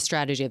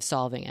strategy of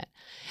solving it.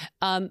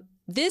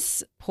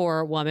 This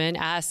poor woman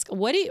asks,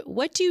 what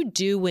do you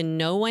do when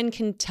no one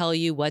can tell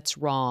you what's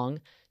wrong,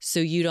 so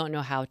you don't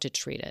know how to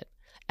treat it?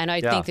 And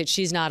I think that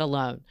she's not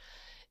alone.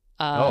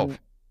 Not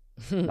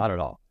at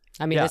all.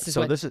 I mean,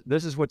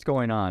 this is what's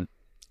going on.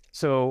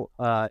 So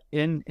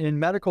in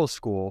medical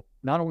school,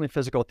 not only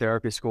physical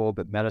therapy school,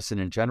 but medicine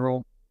in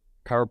general,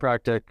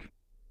 chiropractic,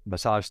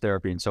 massage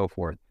therapy, and so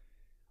forth.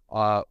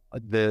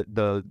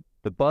 The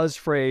buzz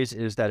phrase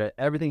is that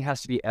everything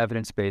has to be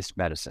evidence-based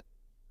medicine.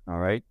 All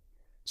right.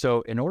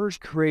 So in order to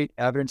create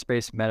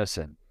evidence-based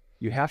medicine,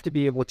 you have to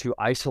be able to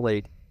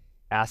isolate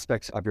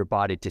aspects of your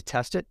body to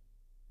test it,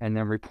 and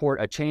then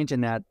report a change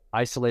in that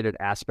isolated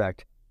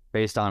aspect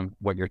based on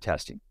what you're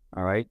testing.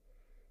 All right.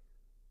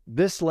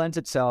 This lends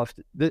itself,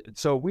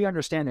 so we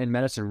understand in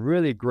medicine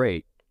really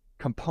great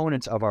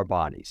components of our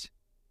bodies,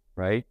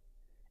 right?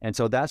 And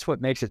so that's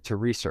what makes it to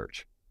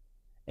research.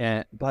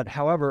 But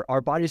however,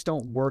 our bodies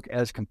don't work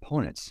as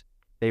components.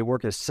 They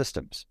work as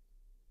systems.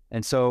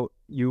 And so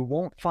you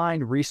won't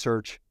find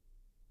research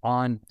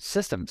on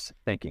systems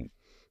thinking,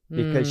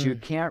 because you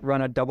can't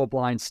run a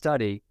double-blind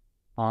study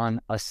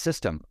on a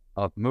system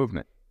of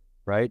movement,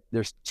 right?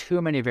 There's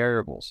too many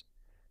variables.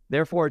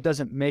 Therefore, it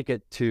doesn't make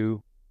it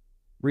to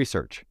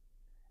research.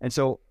 And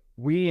so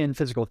we in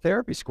physical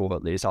therapy school,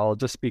 at least, I'll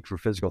just speak for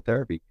physical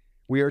therapy,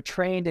 we are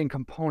trained in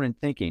component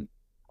thinking.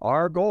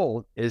 Our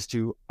goal is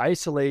to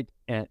isolate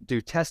and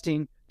do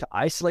testing to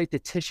isolate the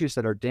tissues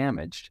that are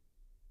damaged,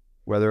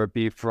 whether it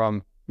be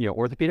from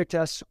orthopedic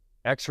tests,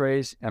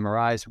 x-rays,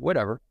 MRIs,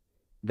 whatever.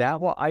 That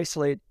will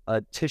isolate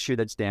a tissue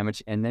that's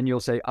damaged, and then you'll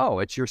say, oh,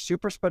 it's your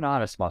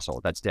supraspinatus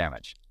muscle that's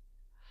damaged.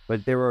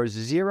 But there are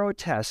 0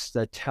 tests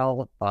that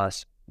tell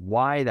us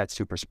why that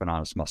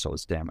supraspinatus muscle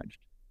is damaged.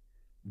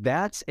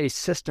 That's a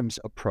systems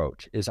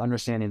approach, is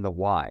understanding the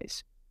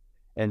whys.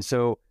 And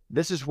so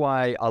this is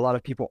why a lot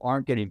of people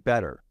aren't getting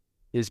better,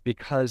 is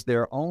because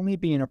they're only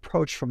being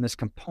approached from this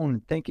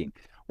component thinking.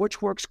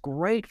 which works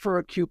great for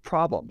acute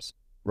problems,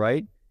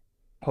 right?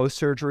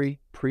 Post-surgery,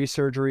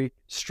 pre-surgery,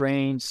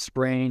 strains,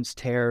 sprains,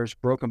 tears,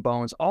 broken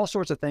bones, all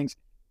sorts of things.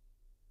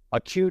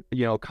 Acute,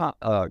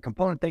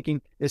 component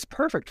thinking is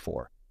perfect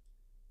for.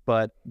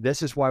 But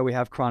this is why we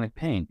have chronic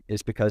pain,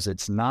 is because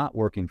it's not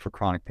working for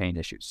chronic pain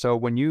issues. So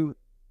when you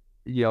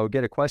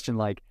get a question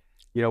like,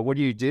 what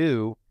do you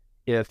do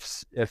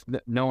if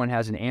no one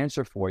has an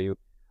answer for you?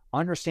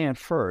 Understand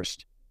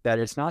first that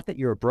it's not that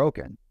you're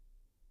broken.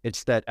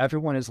 It's that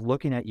everyone is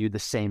looking at you the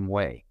same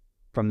way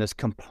from this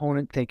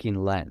component thinking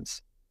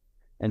lens.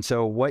 And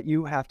so what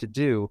you have to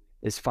do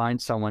is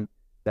find someone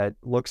that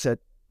looks at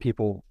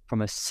people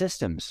from a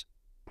systems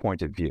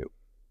point of view.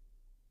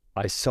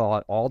 I saw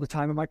it all the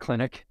time in my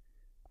clinic.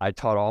 I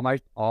taught all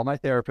my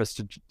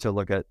therapists to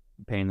look at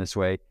pain this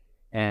way.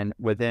 And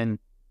within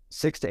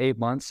 6 to 8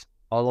 months,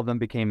 all of them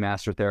became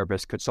master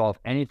therapists, could solve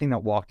anything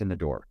that walked in the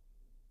door.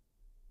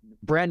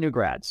 Brand new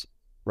grads,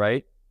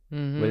 right?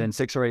 Mm-hmm. Within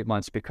 6 or 8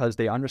 months, because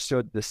they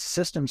understood the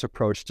systems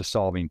approach to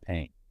solving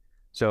pain.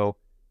 So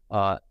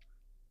what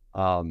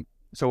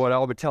I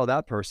would tell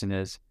that person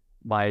is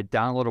my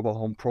downloadable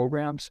home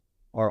programs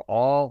are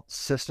all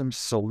systems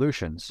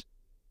solutions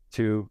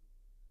to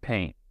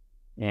pain.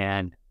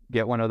 And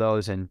get one of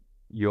those and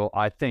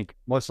I think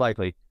most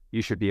likely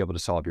you should be able to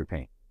solve your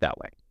pain that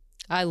way.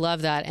 I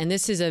love that. And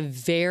this is a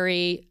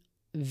very,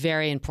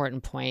 very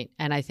important point.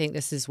 And I think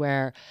this is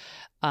where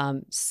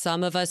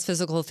some of us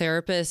physical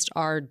therapists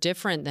are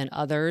different than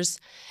others.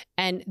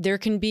 And there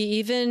can be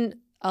even,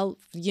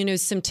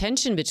 some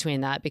tension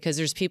between that, because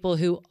there's people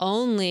who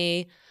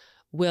only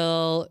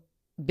will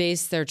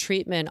base their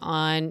treatment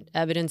on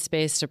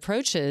evidence-based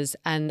approaches,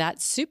 and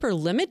that's super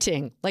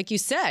limiting. Like you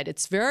said,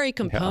 it's very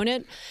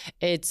component.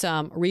 Yeah. It's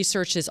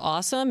research is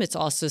awesome. It's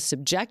also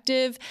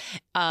subjective.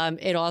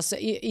 It also,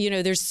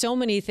 there's so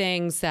many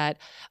things that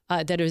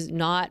is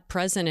not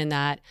present in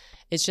that.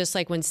 It's just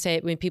like when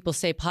people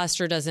say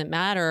posture doesn't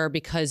matter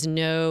because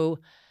no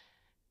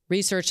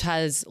research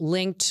has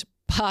linked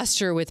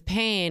posture with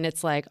pain.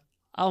 It's like,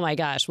 oh my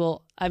gosh.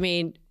 Well, I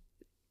mean,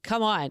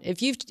 come on.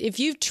 If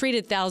you've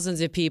treated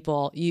thousands of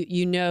people,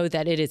 you know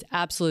that it is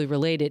absolutely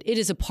related. It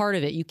is a part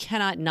of it. You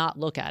cannot not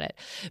look at it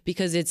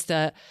because it's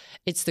the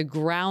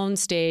ground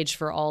stage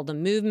for all the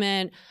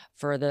movement,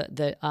 for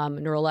the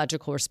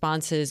neurological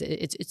responses.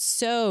 It's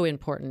so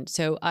important.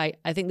 So I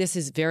think this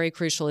is very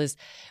crucial, is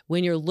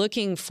when you're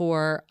looking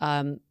for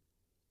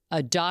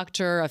a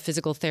doctor, a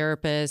physical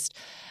therapist,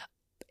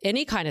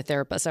 any kind of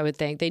therapist, I would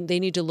think they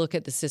need to look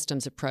at the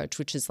systems approach,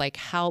 which is like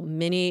how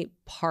many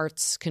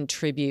parts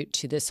contribute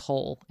to this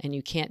whole, and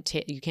you can't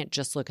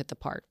just look at the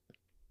part.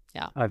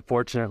 Yeah.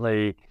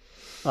 Unfortunately,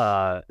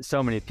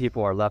 so many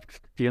people are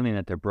left feeling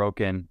that they're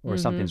broken or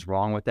something's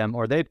wrong with them,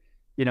 or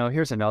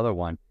here's another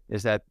one,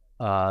 is that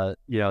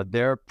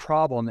their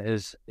problem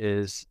is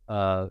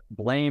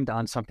blamed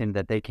on something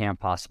that they can't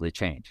possibly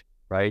change,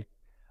 right?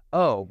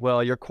 Oh,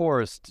 well, your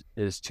core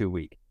is too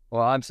weak.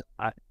 Well,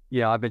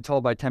 I've been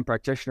told by 10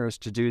 practitioners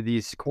to do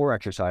these core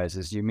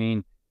exercises. You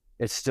mean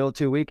it's still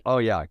too weak? Oh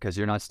yeah, because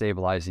you're not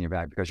stabilizing your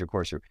back because your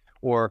core is weak.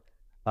 Or,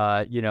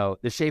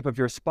 the shape of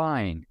your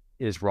spine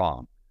is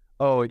wrong.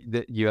 Oh,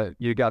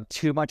 you got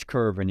too much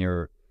curve in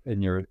your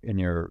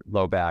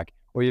low back,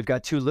 or you've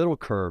got too little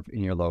curve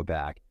in your low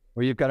back,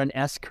 or you've got an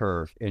S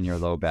curve in your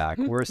low back,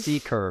 or a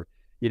C curve.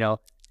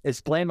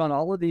 It's blamed on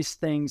all of these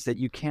things that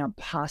you can't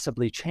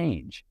possibly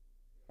change.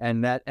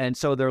 And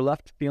so they're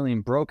left feeling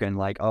broken,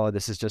 like, oh,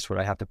 this is just what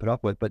I have to put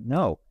up with. But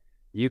no,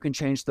 you can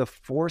change the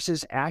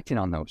forces acting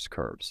on those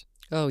curves.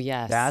 Oh,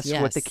 yes. That's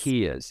what the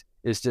key is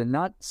to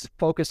not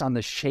focus on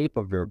the shape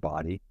of your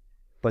body,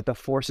 but the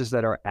forces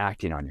that are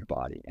acting on your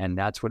body. And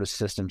that's what a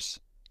systems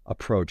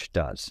approach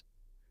does.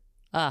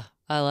 I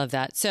love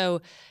that.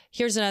 So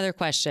here's another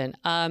question.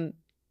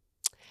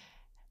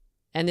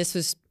 And this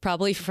was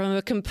probably from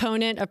a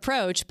component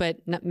approach, but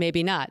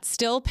maybe not.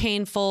 Still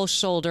painful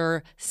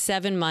shoulder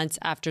 7 months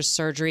after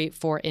surgery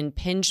for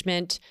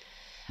impingement.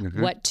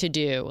 Mm-hmm. What to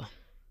do?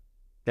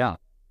 Yeah.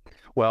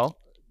 Well,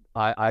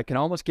 I can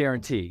almost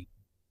guarantee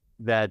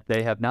that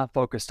they have not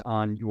focused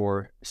on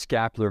your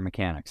scapular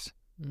mechanics.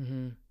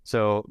 Mm-hmm.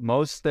 So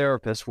most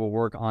therapists will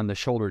work on the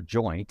shoulder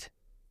joint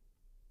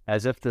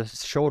as if the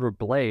shoulder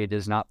blade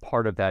is not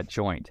part of that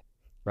joint,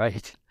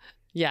 right?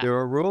 Yeah. There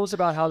are rules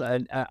about how,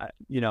 the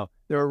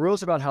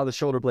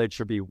shoulder blade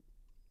should be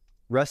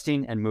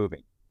resting and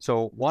moving.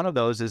 So one of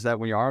those is that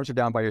when your arms are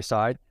down by your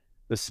side,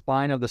 the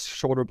spine of the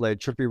shoulder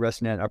blade should be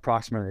resting at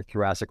approximately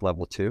thoracic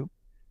level 2.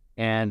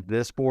 And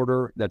this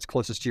border that's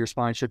closest to your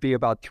spine should be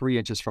about 3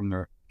 inches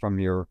from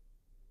your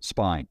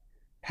spine.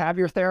 Have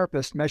your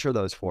therapist measure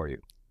those for you,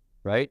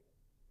 right?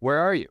 Where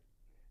are you?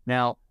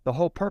 Now, the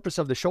whole purpose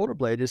of the shoulder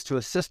blade is to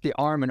assist the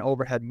arm in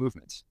overhead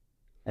movements.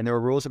 And there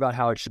are rules about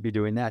how it should be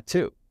doing that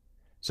too.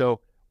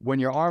 So when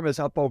your arm is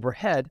up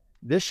overhead,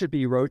 this should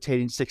be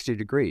rotating 60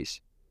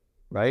 degrees,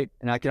 right?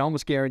 And I can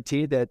almost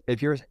guarantee that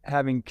if you're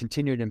having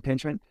continued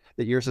impingement,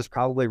 that yours is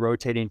probably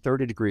rotating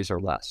 30 degrees or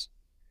less.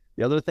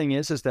 The other thing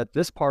is that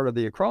this part of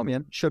the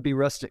acromion should be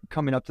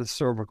coming up to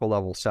cervical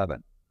level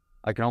 7.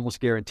 I can almost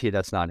guarantee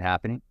that's not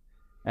happening.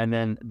 And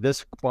then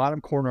this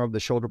bottom corner of the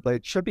shoulder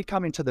blade should be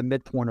coming to the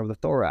midpoint of the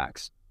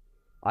thorax.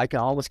 I can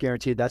almost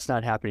guarantee that's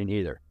not happening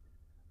either.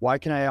 Why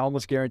can I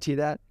almost guarantee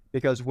that?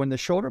 Because when the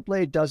shoulder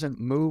blade doesn't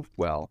move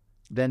well,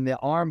 then the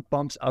arm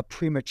bumps up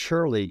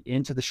prematurely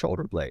into the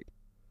shoulder blade.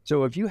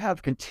 So if you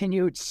have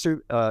continued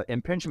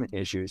impingement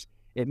issues,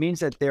 it means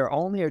that they're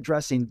only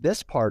addressing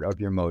this part of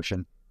your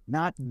motion,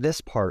 not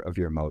this part of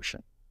your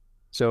motion.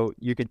 So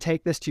you can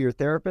take this to your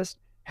therapist,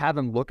 have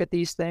them look at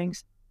these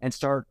things, and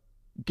start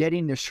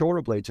getting the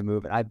shoulder blade to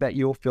move. And I bet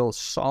you'll feel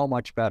so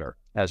much better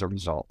as a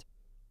result.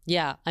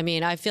 Yeah. I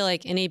mean, I feel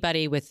like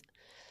anybody with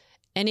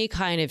any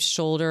kind of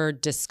shoulder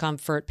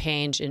discomfort,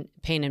 pain,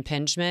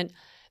 impingement,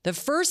 the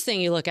first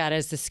thing you look at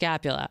is the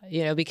scapula,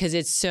 because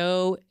it's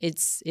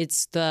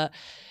the,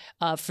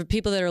 for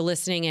people that are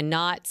listening and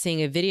not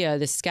seeing a video,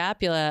 the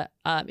scapula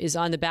is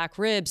on the back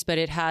ribs, but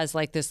it has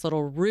like this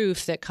little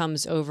roof that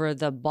comes over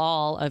the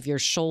ball of your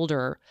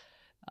shoulder,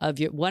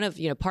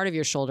 part of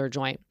your shoulder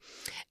joint.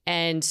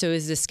 And so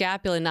is the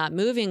scapula not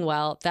moving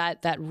well,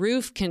 that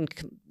roof can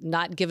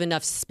not give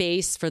enough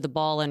space for the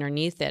ball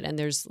underneath it. And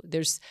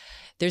there's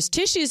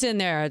tissues in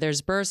there.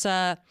 There's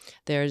bursa,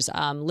 there's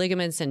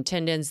ligaments and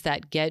tendons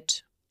that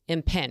get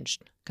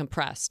impinged,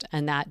 compressed.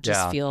 And that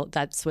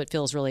that's what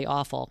feels really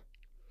awful.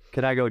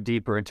 Can I go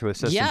deeper into a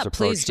systems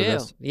approach to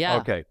this? Yeah.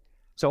 Okay.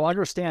 So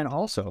understand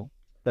also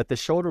that the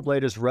shoulder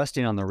blade is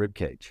resting on the rib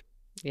cage.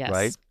 Yes.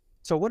 Right?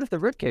 So what if the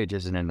rib cage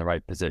isn't in the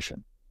right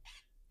position?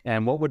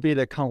 And what would be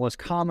the most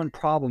common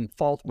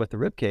fault with the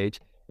rib cage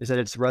is that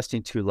it's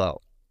resting too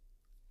low.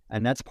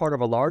 And that's part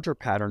of a larger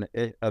pattern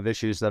of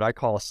issues that I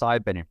call a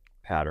side bending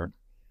pattern,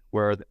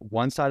 where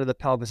one side of the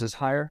pelvis is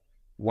higher,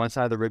 one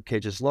side of the rib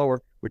cage is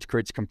lower, which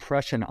creates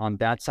compression on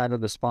that side of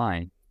the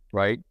spine,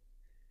 right?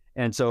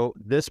 And so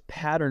this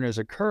pattern is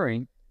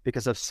occurring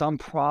because of some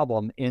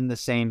problem in the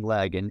same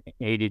leg in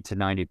 80 to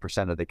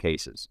 90% of the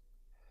cases.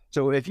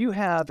 So if you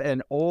have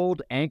an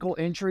old ankle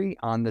injury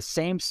on the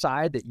same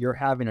side that you're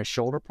having a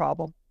shoulder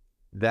problem,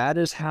 that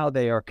is how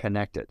they are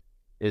connected,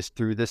 is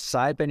through this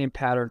side bending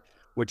pattern,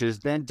 which is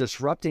then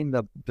disrupting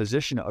the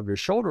position of your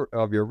shoulder,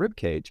 of your rib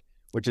cage,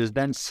 which is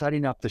then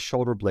setting up the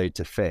shoulder blade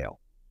to fail.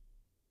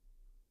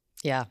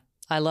 Yeah,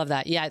 I love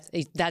that. Yeah,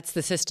 that's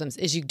the systems,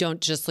 is you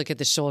don't just look at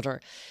the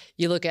shoulder.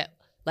 You look at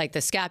like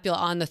the scapula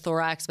on the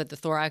thorax, but the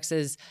thorax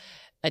is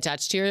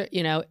attached to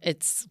your,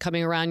 it's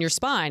coming around your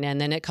spine,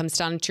 and then it comes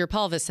down to your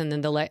pelvis, and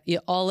then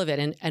all of it.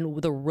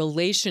 And the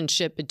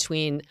relationship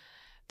between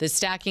the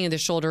stacking of the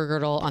shoulder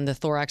girdle on the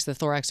thorax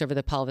over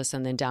the pelvis,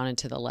 and then down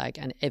into the leg.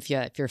 And if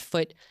your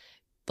foot,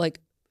 like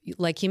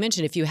you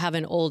mentioned, if you have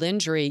an old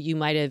injury, you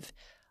might have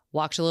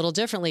walked a little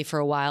differently for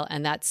a while.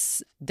 And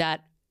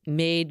that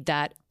made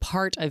that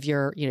part of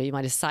your, you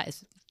might have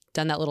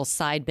done that little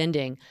side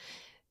bending.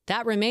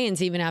 That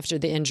remains even after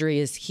the injury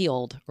is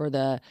healed, or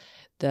the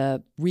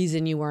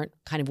reason you weren't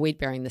kind of weight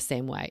bearing the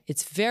same way.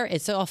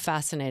 It's all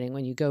fascinating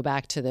when you go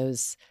back to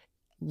those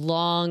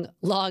long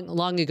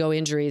ago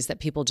injuries that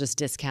people just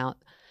discount,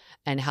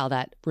 and how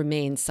that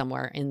remains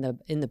somewhere in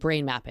the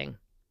brain mapping.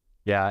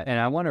 Yeah. And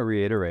I want to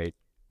reiterate,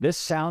 this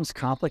sounds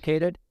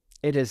complicated.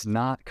 It is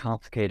not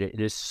complicated.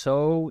 It is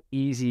so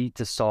easy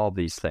to solve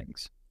these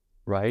things,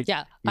 right?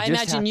 Yeah. I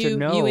imagine you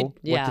would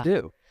what to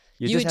do.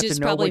 You just have to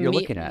know what you're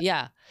looking at.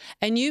 Yeah.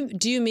 And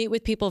do you meet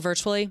with people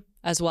virtually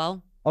as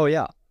well? Oh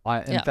yeah.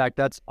 In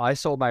fact, I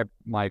sold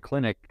my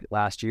clinic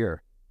last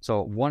year.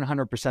 So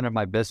 100% of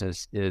my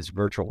business is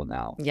virtual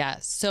now. Yeah.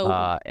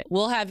 So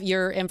we'll have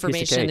your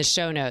information in the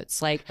show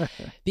notes,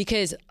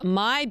 because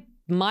my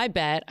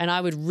bet, and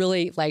I would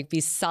really be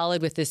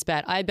solid with this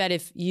bet. I bet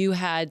if you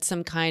had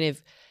some kind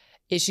of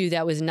issue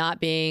that was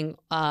not being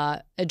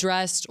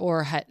addressed,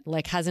 or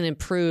hasn't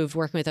improved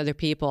working with other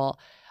people,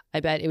 I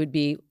bet it would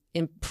be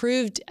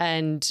improved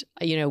and,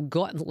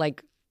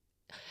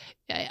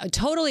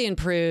 totally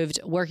improved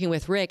working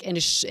with Rick in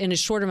a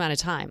short amount of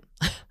time.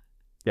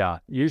 Yeah.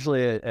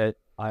 Usually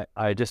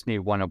I just need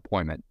one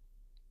appointment.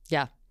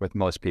 Yeah. With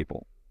most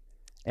people.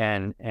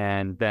 And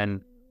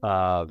then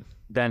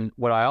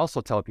what I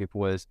also tell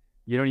people is,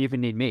 you don't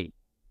even need me,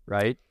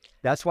 right?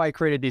 That's why I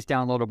created these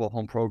downloadable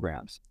home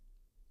programs,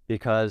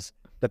 because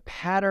the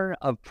pattern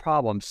of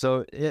problems.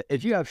 So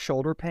if you have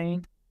shoulder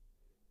pain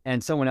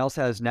and someone else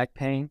has neck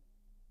pain,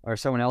 or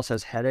someone else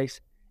has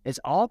headaches, it's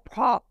all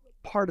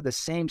part of the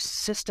same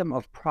system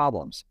of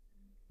problems.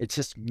 It's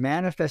just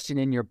manifesting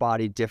in your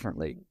body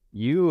differently.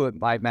 You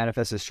might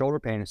manifest as shoulder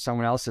pain, and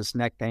someone else has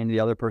neck pain, the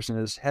other person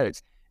has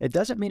headaches. It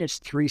doesn't mean it's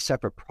three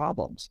separate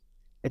problems.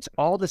 It's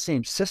all the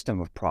same system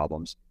of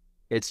problems.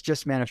 It's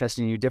just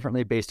manifesting you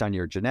differently based on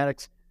your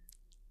genetics,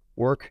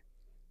 work,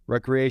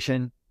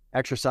 recreation,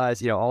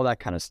 exercise, all that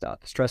kind of stuff,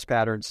 stress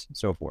patterns, and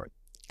so forth.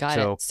 Got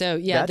it. So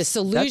yeah, the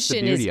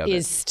solution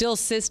is still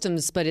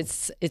systems, but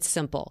it's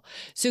simple.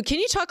 So can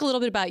you talk a little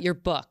bit about your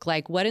book?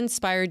 What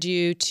inspired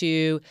you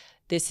to,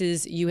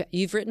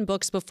 you've written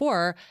books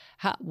before.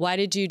 Why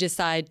did you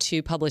decide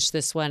to publish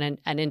this one,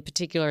 and in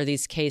particular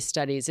these case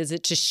studies? Is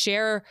it to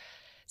share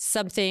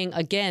something,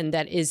 again,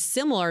 that is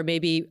similar,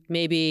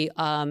 maybe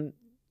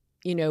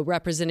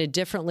represented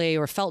differently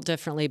or felt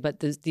differently, but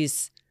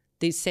these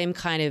same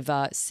kind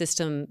of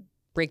system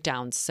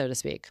breakdowns, so to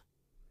speak.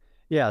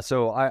 Yeah,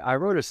 so I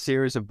wrote a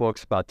series of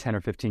books about 10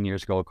 or 15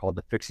 years ago called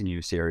the Fixing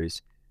You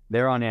series.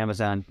 They're on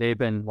Amazon. They've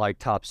been like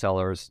top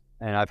sellers,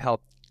 and I've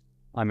helped,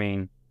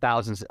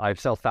 thousands. I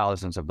sell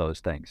thousands of those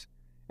things.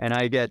 And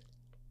I get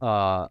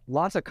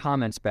lots of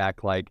comments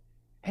back like,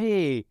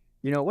 hey,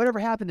 whatever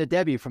happened to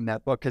Debbie from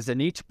that book? Because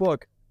in each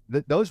book,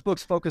 those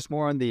books focus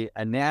more on the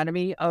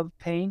anatomy of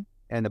pain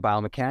and the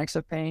biomechanics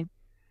of pain.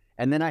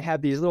 And then I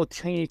have these little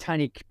teeny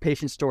tiny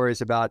patient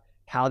stories about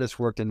how this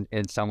worked in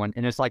someone.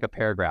 And it's like a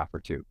paragraph or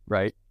two,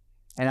 right?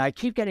 And I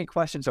keep getting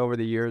questions over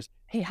the years.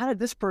 Hey, how did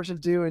this person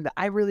do? And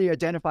I really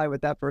identify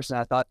with that person.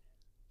 I thought,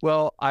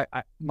 well,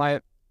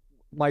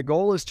 my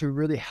goal is to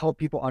really help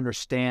people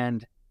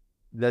understand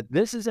that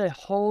this is a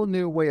whole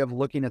new way of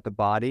looking at the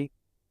body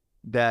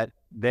that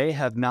they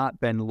have not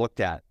been looked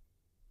at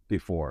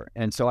before.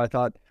 And so I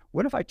thought,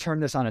 what if I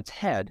turned this on its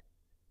head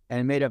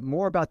and made it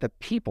more about the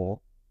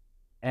people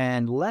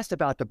and less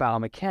about the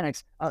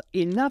biomechanics,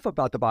 enough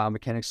about the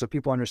biomechanics so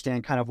people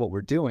understand kind of what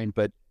we're doing,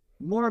 but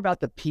more about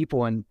the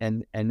people and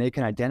they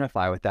can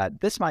identify with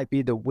that. This might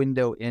be the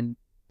window into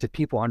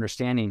people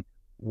understanding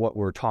what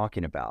we're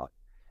talking about.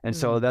 And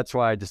so that's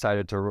why I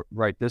decided to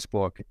write this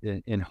book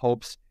in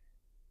hopes,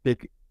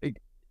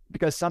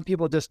 because some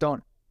people just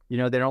don't, they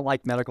don't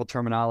like medical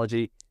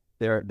terminology.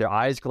 Their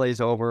eyes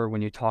glaze over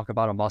when you talk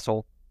about a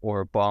muscle or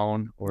a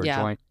bone or a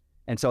joint.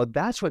 And so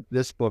that's what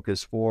this book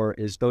is for,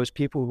 is those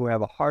people who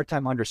have a hard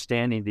time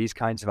understanding these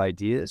kinds of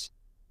ideas.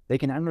 They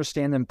can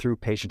understand them through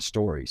patient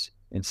stories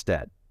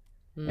instead.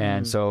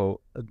 And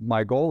so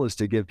my goal is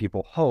to give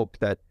people hope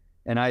that,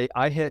 and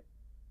I hit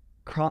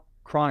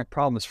chronic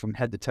problems from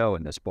head to toe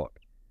in this book.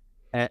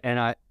 And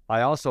I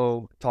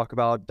also talk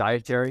about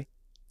dietary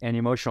and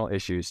emotional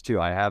issues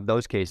too. I have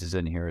those cases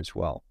in here as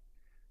well.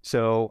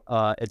 So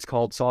it's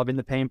called Solving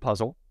the Pain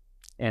Puzzle,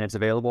 and it's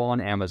available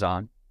on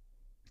Amazon.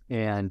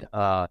 And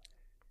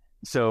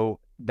so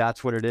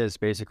that's what it is,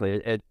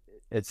 basically.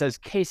 It says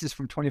cases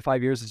from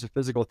 25 years as a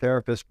physical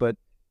therapist, but,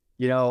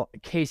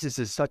 cases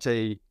is such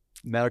a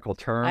medical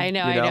term. I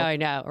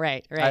know.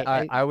 Right.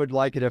 I would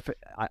like it if,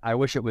 I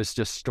wish it was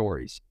just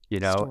stories,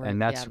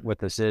 and that's what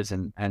this is.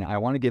 And I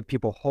want to give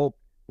people hope,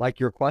 like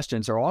your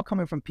questions are all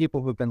coming from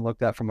people who've been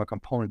looked at from a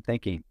component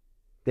thinking.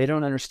 They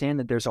don't understand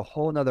that there's a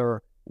whole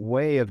nother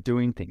way of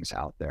doing things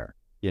out there,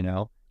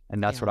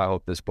 and that's what I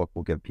hope this book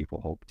will give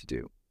people hope to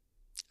do.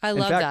 I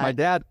love that. In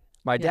fact,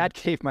 my dad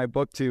gave my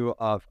book to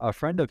a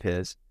friend of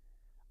his,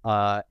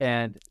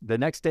 and the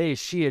next day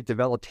she had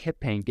developed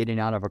hip pain getting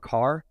out of a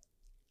car.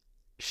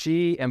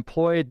 She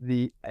employed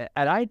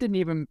and I didn't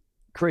even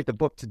create the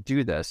book to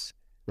do this,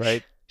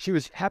 right? She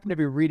happened to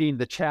be reading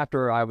the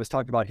chapter I was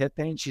talking about hip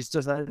pain. She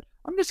says, I'm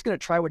just going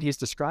to try what he's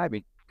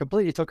describing.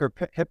 Completely took her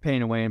hip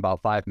pain away in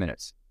about 5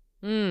 minutes.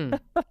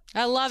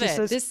 I love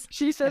it.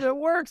 She said it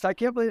works. I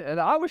can't believe it. And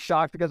I was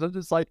shocked because I'm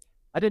just like,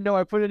 I didn't know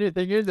I put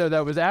anything in there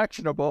that was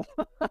actionable.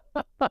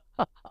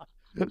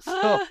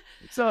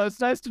 So it's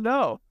nice to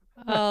know.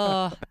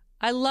 Oh,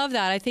 I love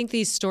that. I think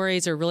these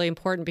stories are really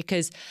important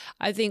because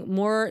I think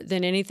more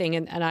than anything,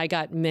 and I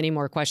got many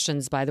more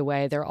questions, by the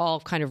way, they're all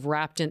kind of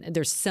wrapped in,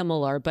 they're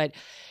similar, but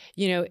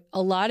a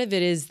lot of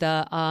it is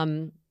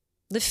the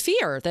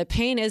fear that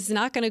pain is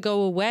not going to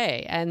go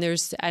away. And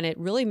it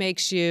really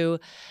makes you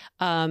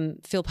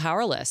feel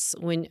powerless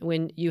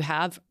when you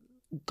have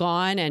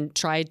gone and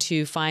tried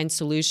to find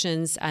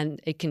solutions and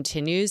it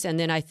continues. And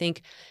then I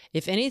think,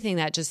 if anything,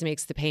 that just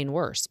makes the pain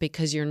worse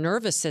because your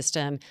nervous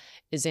system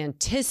is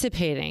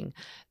anticipating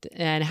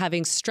and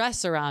having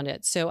stress around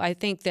it. So I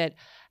think that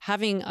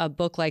having a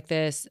book like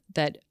this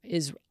that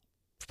is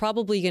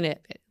probably going to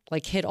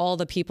hit all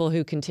the people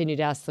who continue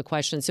to ask the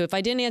question. So if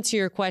I didn't answer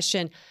your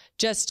question,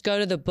 just go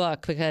to the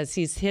book because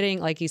he's hitting,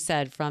 like you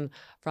said, from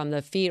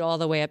the feet all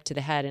the way up to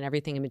the head and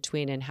everything in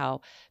between and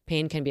how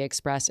pain can be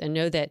expressed. And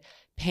know that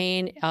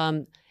pain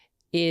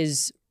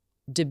is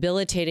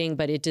debilitating,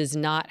 but it does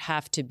not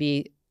have to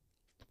be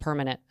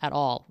permanent at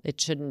all.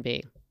 It shouldn't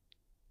be.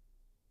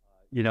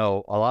 A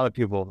lot of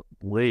people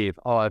believe,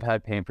 I've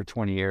had pain for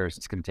 20 years.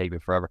 It's going to take me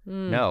forever.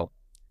 No.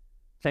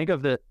 Think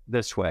of it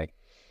this way.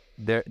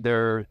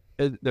 There's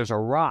a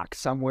rock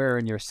somewhere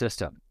in your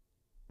system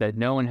that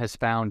no one has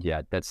found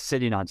yet that's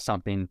sitting on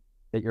something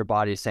that your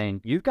body is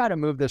saying, you've got to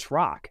move this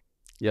rock.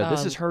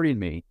 This is hurting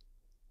me.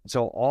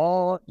 So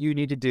all you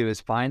need to do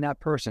is find that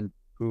person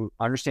who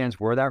understands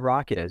where that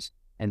rock is,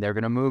 and they're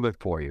going to move it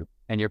for you,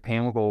 and your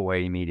pain will go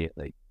away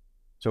immediately.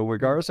 So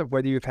regardless of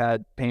whether you've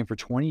had pain for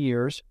 20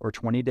 years or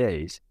 20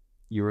 days,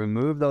 you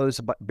remove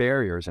those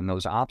barriers and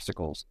those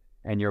obstacles,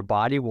 and your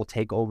body will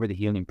take over the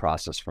healing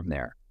process from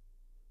there.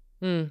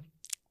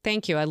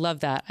 Thank you. I love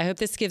that. I hope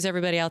this gives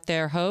everybody out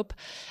there hope.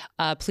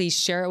 Please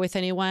share it with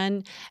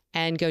anyone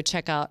and go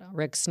check out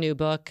Rick's new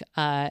book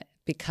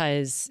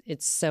because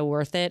it's so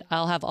worth it.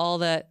 I'll have all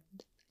the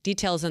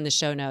details in the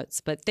show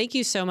notes, but thank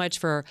you so much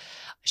for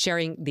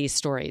sharing these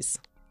stories.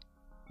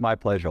 My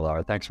pleasure,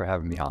 Laura. Thanks for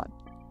having me on.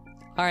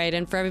 All right.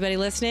 And for everybody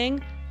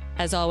listening,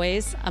 as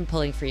always, I'm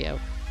pulling for you.